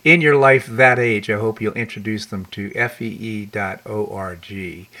somebody in your life that age, I hope you'll introduce them to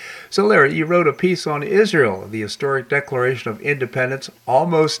fee.org. So Larry, you wrote a piece on Israel. The historic Declaration of Independence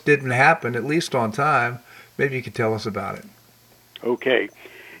almost didn't happen, at least on time. Maybe you could tell us about it. Okay.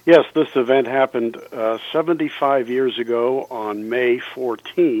 Yes, this event happened 75 years ago on May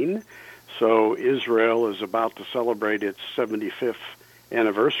 14. So Israel is about to celebrate its 75th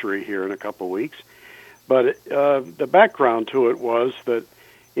anniversary here in a couple of weeks. But the background to it was that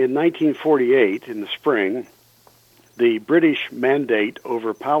in 1948, in the spring, the British mandate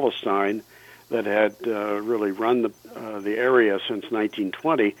over Palestine that had really run the area since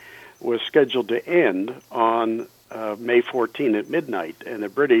 1920 was scheduled to end on May 14 at midnight. And the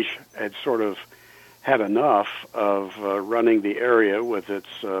British had sort of had enough of running the area with its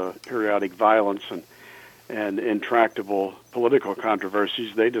periodic violence and intractable political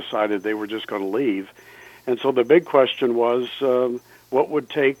controversies. They decided they were just going to leave. And so the big question was, what would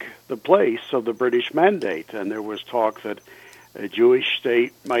take the place of the British mandate? And there was talk that a Jewish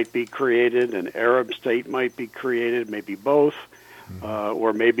state might be created, an Arab state might be created, maybe both,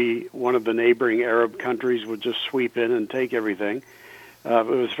 or maybe one of the neighboring Arab countries would just sweep in and take everything. It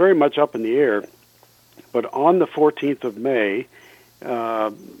was very much up in the air. But on the 14th of May,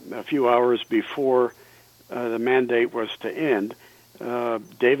 a few hours before the mandate was to end,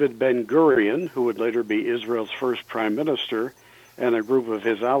 David Ben-Gurion, who would later be Israel's first prime minister, and a group of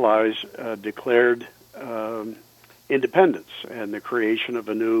his allies declared independence and the creation of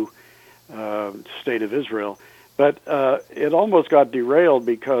a new state of Israel. But it almost got derailed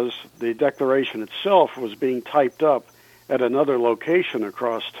because the declaration itself was being typed up at another location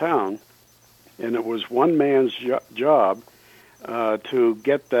across town, and it was one man's job to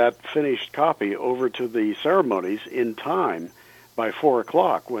get that finished copy over to the ceremonies in time by 4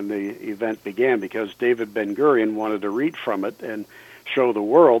 o'clock when the event began, because David Ben-Gurion wanted to read from it and show the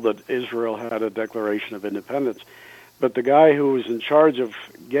world that Israel had a Declaration of Independence. But the guy who was in charge of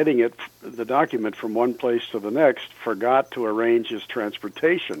getting it, the document, from one place to the next, forgot to arrange his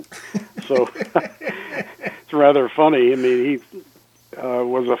transportation. So it's rather funny. I mean, he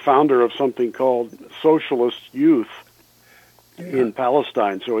was a founder of something called Socialist Youth in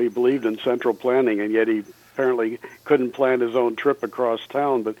Palestine, so he believed in central planning, and yet he apparently couldn't plan his own trip across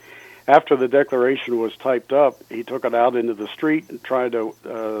town. But after the declaration was typed up, he took it out into the street and tried to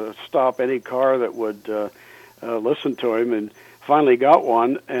stop any car that would listen to him, and finally got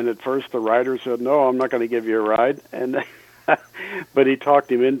one. And at first the rider said, "No, I'm not going to give you a ride." And but he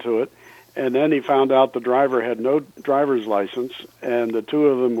talked him into it. And then he found out the driver had no driver's license, and the two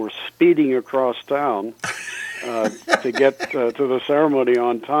of them were speeding across town to get to the ceremony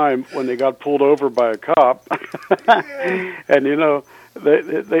on time when they got pulled over by a cop. And, you know,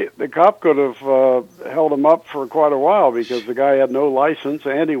 the cop could have held him up for quite a while because the guy had no license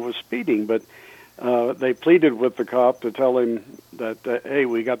and he was speeding. But they pleaded with the cop to tell him that, hey,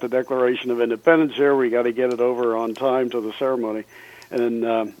 we got the Declaration of Independence here. We got to get it over on time to the ceremony. And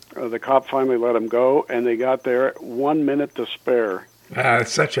the cop finally let him go, and they got there 1 minute to spare.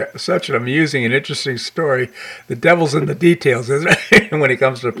 It's such an amusing and interesting story. The devil's in the details, isn't it, when it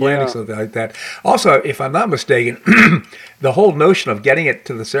comes to planning something like that. Also, if I'm not mistaken, the whole notion of getting it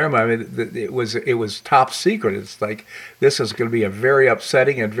to the ceremony, I mean, it was top secret. It's like this is going to be a very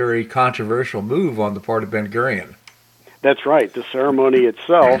upsetting and very controversial move on the part of Ben-Gurion. That's right. The ceremony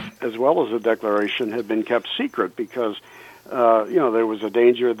itself, as well as the declaration, had been kept secret because there was a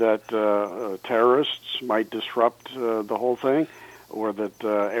danger that terrorists might disrupt the whole thing, or that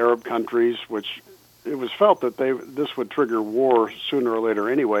Arab countries, which it was felt that this would trigger war sooner or later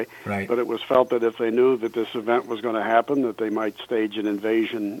anyway, right. But it was felt that if they knew that this event was going to happen, that they might stage an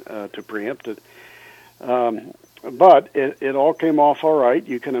invasion to preempt it. But it all came off all right.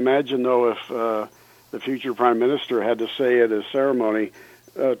 You can imagine, though, if the future prime minister had to say at his ceremony,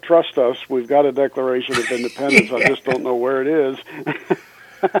 trust us, we've got a Declaration of Independence, I just don't know where it is.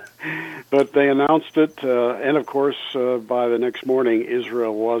 But they announced it, and of course, by the next morning,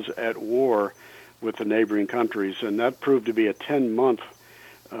 Israel was at war with the neighboring countries, and that proved to be a 10-month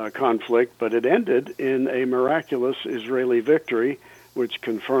conflict, but it ended in a miraculous Israeli victory, which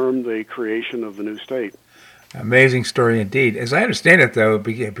confirmed the creation of the new state. Amazing story indeed. As I understand it, though,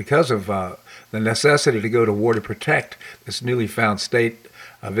 because of the necessity to go to war to protect this newly found state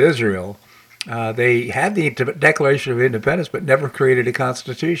of Israel, they had the Declaration of Independence but never created a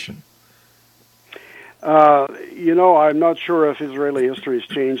constitution. I'm not sure if Israeli history has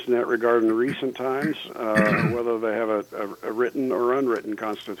changed in that regard in recent times, whether they have a written or unwritten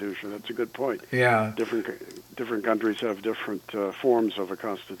constitution. That's a good point. Yeah. Different countries have different forms of a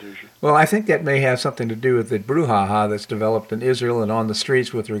constitution. Well, I think that may have something to do with the brouhaha that's developed in Israel and on the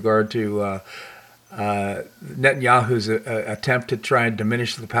streets with regard to Netanyahu's attempt to try and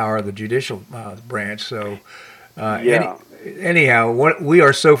diminish the power of the judicial branch. So, anyhow, we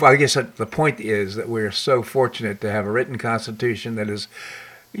are so. I guess the point is that we are so fortunate to have a written constitution that is,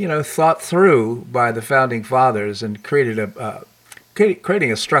 thought through by the founding fathers and created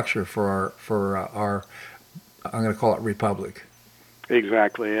creating a structure for our I'm going to call it republic.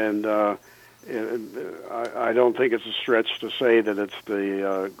 Exactly, and I don't think it's a stretch to say that it's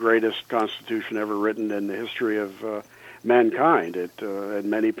the greatest constitution ever written in the history of mankind. And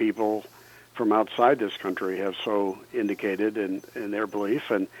many people from outside this country have so indicated in their belief,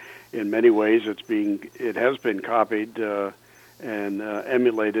 and in many ways it has been copied and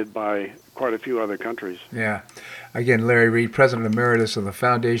emulated by quite a few other countries. Yeah. Again, Larry Reed, President Emeritus of the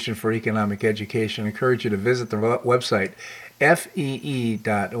Foundation for Economic Education. I encourage you to visit the website,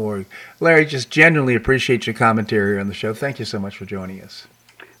 fee.org. Larry, just genuinely appreciate your commentary on the show. Thank you so much for joining us.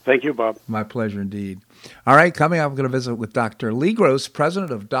 Thank you, Bob. My pleasure indeed. All right, coming up, I'm going to visit with Dr. Lee Gross,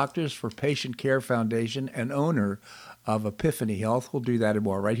 President of Doctors for Patient Care Foundation and owner of Epiphany Health. We'll do that and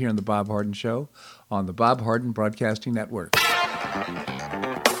more right here on The Bob Harden Show on the Bob Harden Broadcasting Network.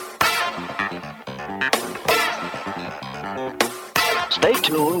 Stay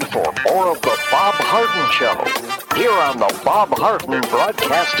tuned for more of The Bob Harden Show here on the Bob Harden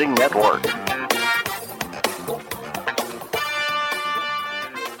Broadcasting Network.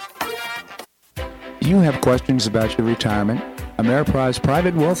 Do you have questions about your retirement? Ameriprise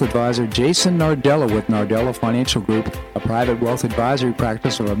Private Wealth Advisor Jason Nardella with Nardella Financial Group, a private wealth advisory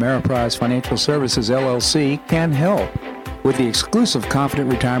practice of Ameriprise Financial Services, LLC, can help. With the exclusive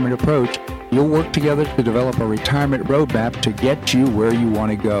Confident Retirement Approach, you'll work together to develop a retirement roadmap to get you where you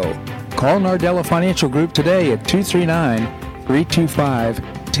want to go. Call Nardella Financial Group today at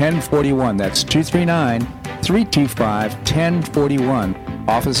 239-325-1041. That's 239-325-1041.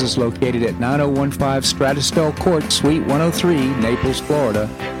 Office is located at 9015 Stratosdale Court, Suite 103, Naples, Florida.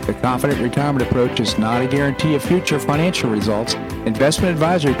 The Confident Retirement Approach is not a guarantee of future financial results. Investment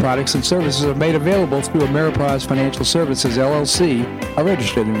advisory products and services are made available through Ameriprise Financial Services, LLC, a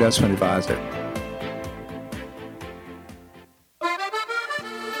registered investment advisor.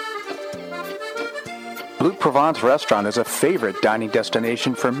 Blue Provence Restaurant is a favorite dining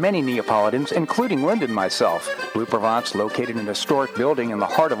destination for many Neapolitans, including Linda and myself. Blue Provence, located in an historic building in the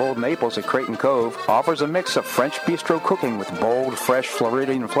heart of Old Naples at Creighton Cove, offers a mix of French bistro cooking with bold, fresh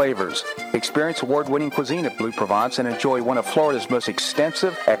Floridian flavors. Experience award-winning cuisine at Blue Provence and enjoy one of Florida's most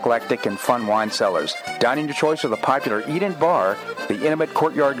extensive, eclectic, and fun wine cellars. Dining your choice of the popular Eat-In Bar, the intimate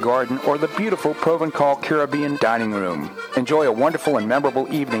courtyard garden, or the beautiful Provencal Caribbean dining room. Enjoy a wonderful and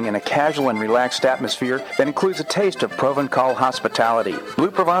memorable evening in a casual and relaxed atmosphere that includes a taste of Provencal hospitality.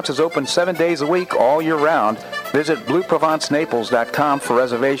 Blue Provence is open 7 days a week, all year round. Visit BlueProvenceNaples.com for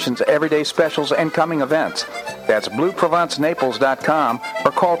reservations, everyday specials, and coming events. That's BlueProvenceNaples.com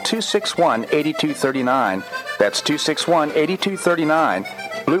or call 261-8239. That's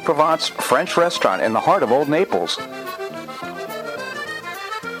 261-8239. Blue Provence French Restaurant in the heart of Old Naples.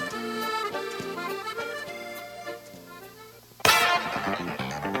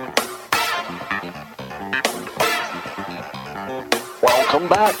 Welcome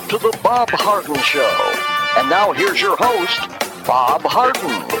back to the Bob Harden Show. And now here's your host, Bob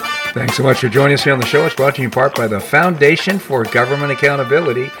Harden. Thanks so much for joining us here on the show. It's brought to you in part by the Foundation for Government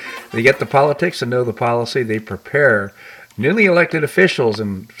Accountability. They get the politics and know the policy. They prepare newly elected officials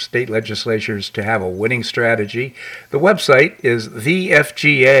and state legislatures to have a winning strategy. The website is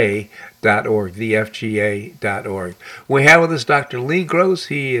thefga.org, thefga.org. We have with us Dr. Lee Gross.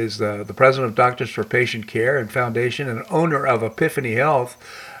 He is the president of Doctors for Patient Care and Foundation and owner of Epiphany Health.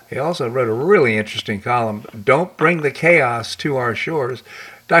 He also wrote a really interesting column, Don't Bring the Chaos to Our Shores.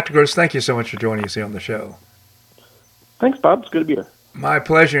 Dr. Gross, thank you so much for joining us here on the show. Thanks, Bob. It's good to be here. My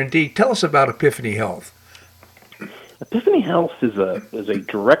pleasure indeed. Tell us about Epiphany Health. Epiphany Health is a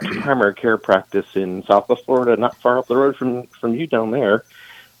direct primary care practice in Southwest Florida, not far up the road from you down there.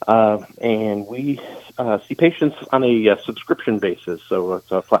 And we see patients on a subscription basis, so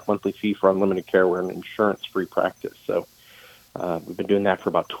it's a flat monthly fee for unlimited care. We're an insurance-free practice. So we've been doing that for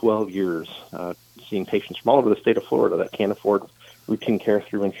about 12 years, seeing patients from all over the state of Florida that can't afford routine care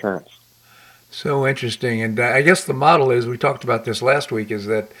through insurance. So interesting. And I guess the model is, we talked about this last week, is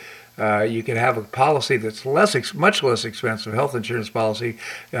that you can have a policy that's much less expensive, health insurance policy,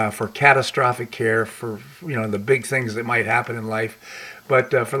 for catastrophic care, for the big things that might happen in life.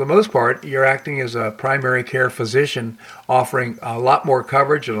 But for the most part, you're acting as a primary care physician, offering a lot more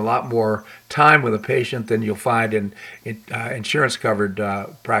coverage and a lot more time with a patient than you'll find in insurance-covered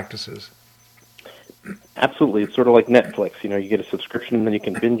practices. Absolutely. It's sort of like Netflix. You get a subscription and then you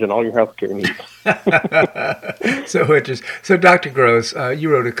can binge on all your health care needs. So Dr. Gross, you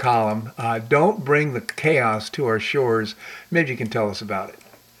wrote a column, Don't Bring the Chaos to Our Shores. Maybe you can tell us about it.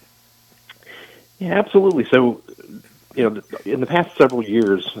 Yeah, absolutely. So, in the past several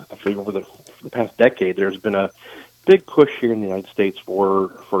years, actually over the past decade, there's been a big push here in the United States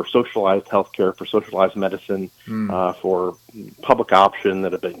for socialized healthcare, for socialized medicine, for public option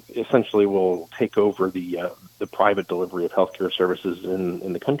that essentially will take over the private delivery of healthcare services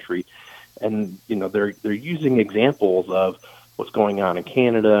in the country. And they're using examples of what's going on in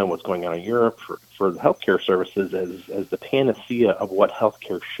Canada and what's going on in Europe for healthcare services as the panacea of what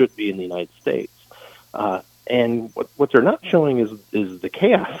healthcare should be in the United States. And what they're not showing is the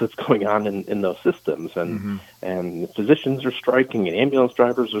chaos that's going on in those systems, and physicians are striking, and ambulance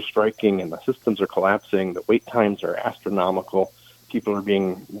drivers are striking, and the systems are collapsing. The wait times are astronomical. People are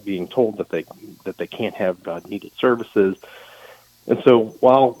being told that they can't have needed services. And so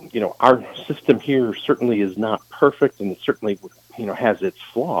while our system here certainly is not perfect, and it certainly has its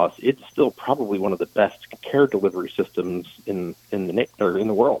flaws, it's still probably one of the best care delivery systems in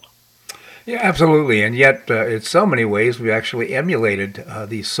the world. Yeah, absolutely. And yet, in so many ways, we've actually emulated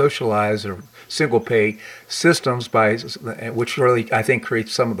these socialized or single-pay systems, which really, I think,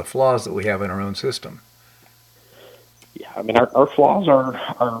 creates some of the flaws that we have in our own system. Yeah, I mean, our flaws are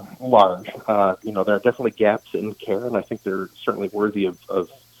large. There are definitely gaps in care, and I think they're certainly worthy of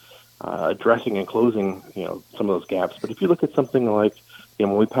addressing and closing, some of those gaps. But if you look at something like,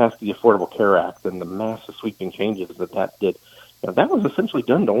 when we passed the Affordable Care Act and the massive sweeping changes that did, that was essentially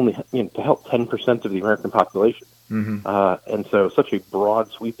done to only to help 10% of the American population. And so such a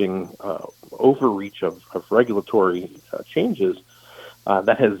broad sweeping overreach of regulatory changes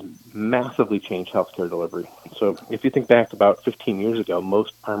that has massively changed healthcare delivery. So if you think back about 15 years ago,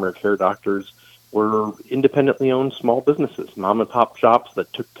 most primary care doctors were independently owned small businesses, mom and pop shops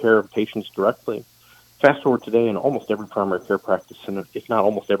that took care of patients directly. Fast forward today, and almost every primary care practice, and if not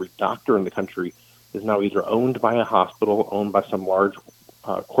almost every doctor in the country, is now either owned by a hospital, owned by some large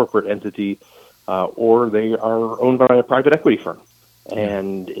corporate entity, or they are owned by a private equity firm.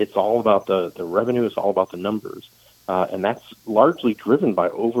 And it's all about the revenue, it's all about the numbers. And that's largely driven by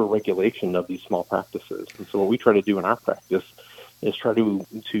over-regulation of these small practices. And so what we try to do in our practice is try to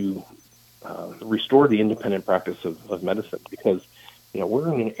restore the independent practice of medicine, because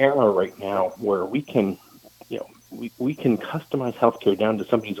we're in an era right now where we can we can customize healthcare down to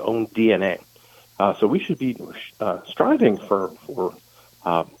somebody's own DNA. So we should be striving for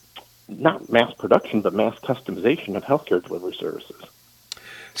not mass production but mass customization of healthcare delivery services.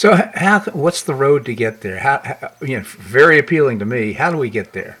 So what's the road to get there? How very appealing to me. How do we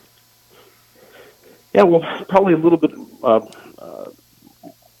get there? Yeah, well, probably a little bit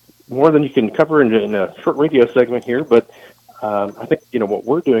more than you can cover in a short radio segment here, but I think what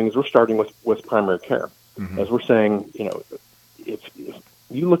we're doing is we're starting with primary care. Mm-hmm. As we're saying, if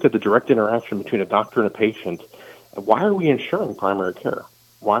you look at the direct interaction between a doctor and a patient, why are we insuring primary care?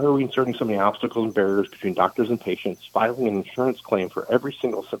 Why are we inserting so many obstacles and barriers between doctors and patients, filing an insurance claim for every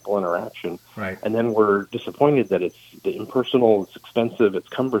single simple interaction, right? And then we're disappointed that it's impersonal, it's expensive, it's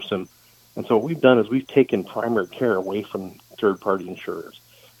cumbersome. And so what we've done is we've taken primary care away from third-party insurers.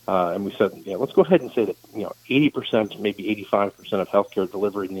 And we said, let's go ahead and say that 80%, maybe 85% of healthcare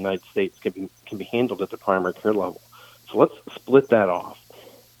delivery in the United States can be handled at the primary care level. So let's split that off.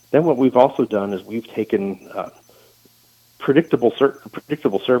 Then what we've also done is we've taken predictable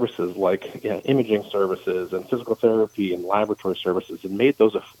services like imaging services and physical therapy and laboratory services and made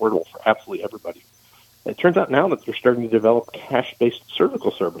those affordable for absolutely everybody. It turns out now that they're starting to develop cash-based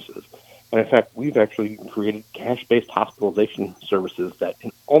surgical services. And in fact, we've actually created cash-based hospitalization services that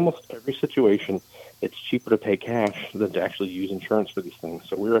in almost every situation, it's cheaper to pay cash than to actually use insurance for these things.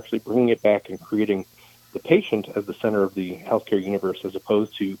 So we're actually bringing it back and creating the patient as the center of the healthcare universe, as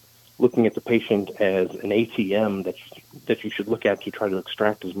opposed to looking at the patient as an ATM that you should look at to try to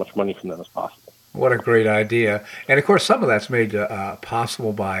extract as much money from them as possible. What a great idea. And of course, some of that's made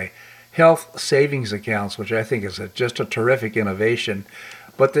possible by health savings accounts, which I think is just a terrific innovation.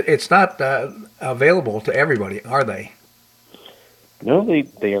 But it's not available to everybody, are they? No,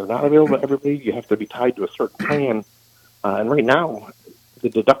 they are not available to everybody. You have to be tied to a certain plan. And right now, the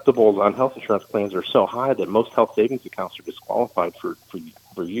deductibles on health insurance plans are so high that most health savings accounts are disqualified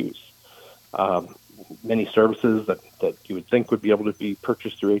for use. Many services that you would think would be able to be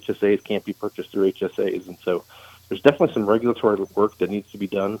purchased through HSAs can't be purchased through HSAs. And so there's definitely some regulatory work that needs to be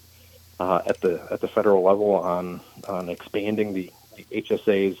done at the federal level on expanding the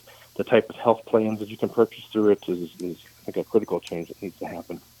HSAs. The type of health plans that you can purchase through it is I think, a critical change that needs to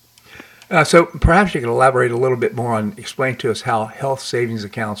happen. So perhaps you could elaborate a little bit more on, explain to us how health savings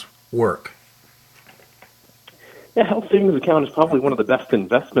accounts work. Yeah, health savings account is probably one of the best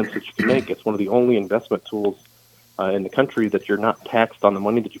investments that you can make. It's one of the only investment tools in the country that you're not taxed on the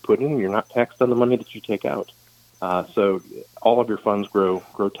money that you put in, and you're not taxed on the money that you take out. So all of your funds grow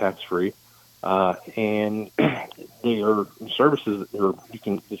tax-free, and they are services that you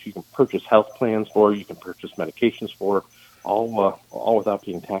can purchase health plans for, you can purchase medications for, all without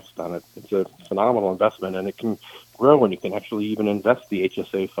being taxed on it. It's a phenomenal investment, and it can grow, and you can actually even invest the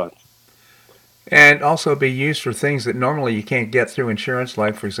HSA funds. And also be used for things that normally you can't get through insurance,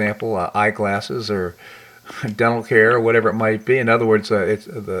 like, for example, eyeglasses or dental care or whatever it might be. In other words,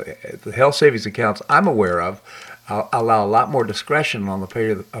 the health savings accounts I'm aware of allow a lot more discretion on the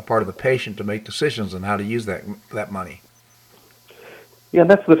part of the patient to make decisions on how to use that money. Yeah,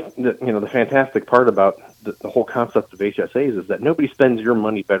 that's the fantastic part about the whole concept of HSAs is that nobody spends your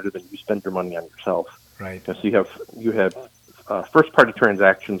money better than you spend your money on yourself. Right. So you have first-party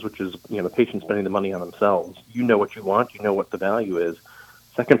transactions, which is the patient spending the money on themselves. You know what you want. You know what the value is.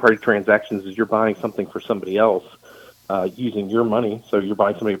 Second-party transactions is you're buying something for somebody else using your money. So you're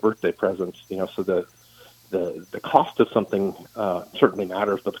buying somebody a birthday present. So the cost of something certainly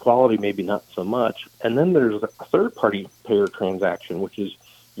matters, but the quality maybe not so much. And then there's a third-party payer transaction, which is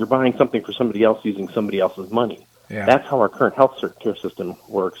you're buying something for somebody else using somebody else's money. Yeah. That's how our current health care system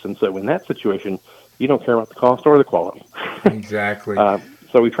works. And so in that situation, you don't care about the cost or the quality. Exactly.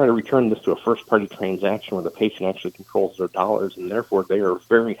 So we try to return this to a first-party transaction where the patient actually controls their dollars, and therefore they are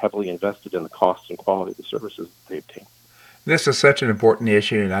very heavily invested in the cost and quality of the services that they obtain. This is such an important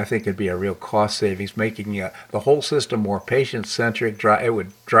issue, and I think it'd be a real cost savings, making the whole system more patient-centric. It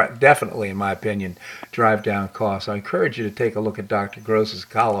would definitely, in my opinion, drive down costs. I encourage you to take a look at Dr. Gross's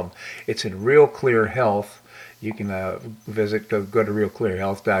column. It's in Real Clear Health. You can go to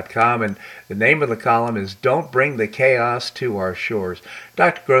realclearhealth.com, and the name of the column is Don't Bring the Chaos to Our Shores.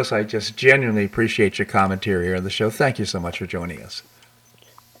 Dr. Gross, I just genuinely appreciate your commentary here on the show. Thank you so much for joining us.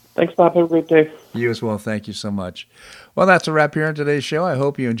 Thanks, Bob. Have a great day. You as well. Thank you so much. Well, that's a wrap here on today's show. I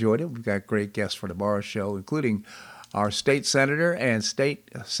hope you enjoyed it. We've got great guests for tomorrow's show, including Our state senator and state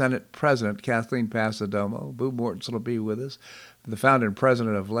Senate President, Kathleen Pasadomo. Boo Mortensen will be with us. The founder and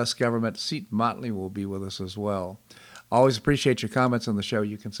president of Less Government, Seat Motley, will be with us as well. Always appreciate your comments on the show.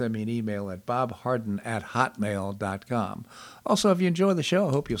 You can send me an email at bobharden@hotmail.com. Also, if you enjoy the show,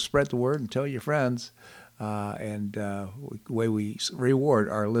 I hope you'll spread the word and tell your friends. The way we reward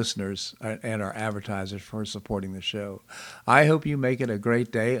our listeners and our advertisers for supporting the show. I hope you make it a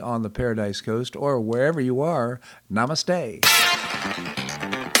great day on the Paradise Coast or wherever you are. Namaste.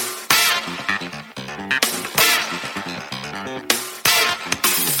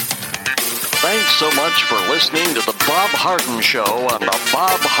 Thanks so much for listening to The Bob Harden Show on the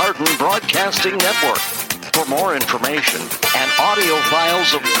Bob Harden Broadcasting Network. For more information and audio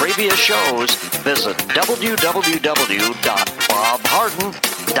files of previous shows, visit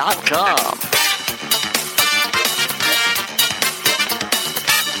www.bobharden.com.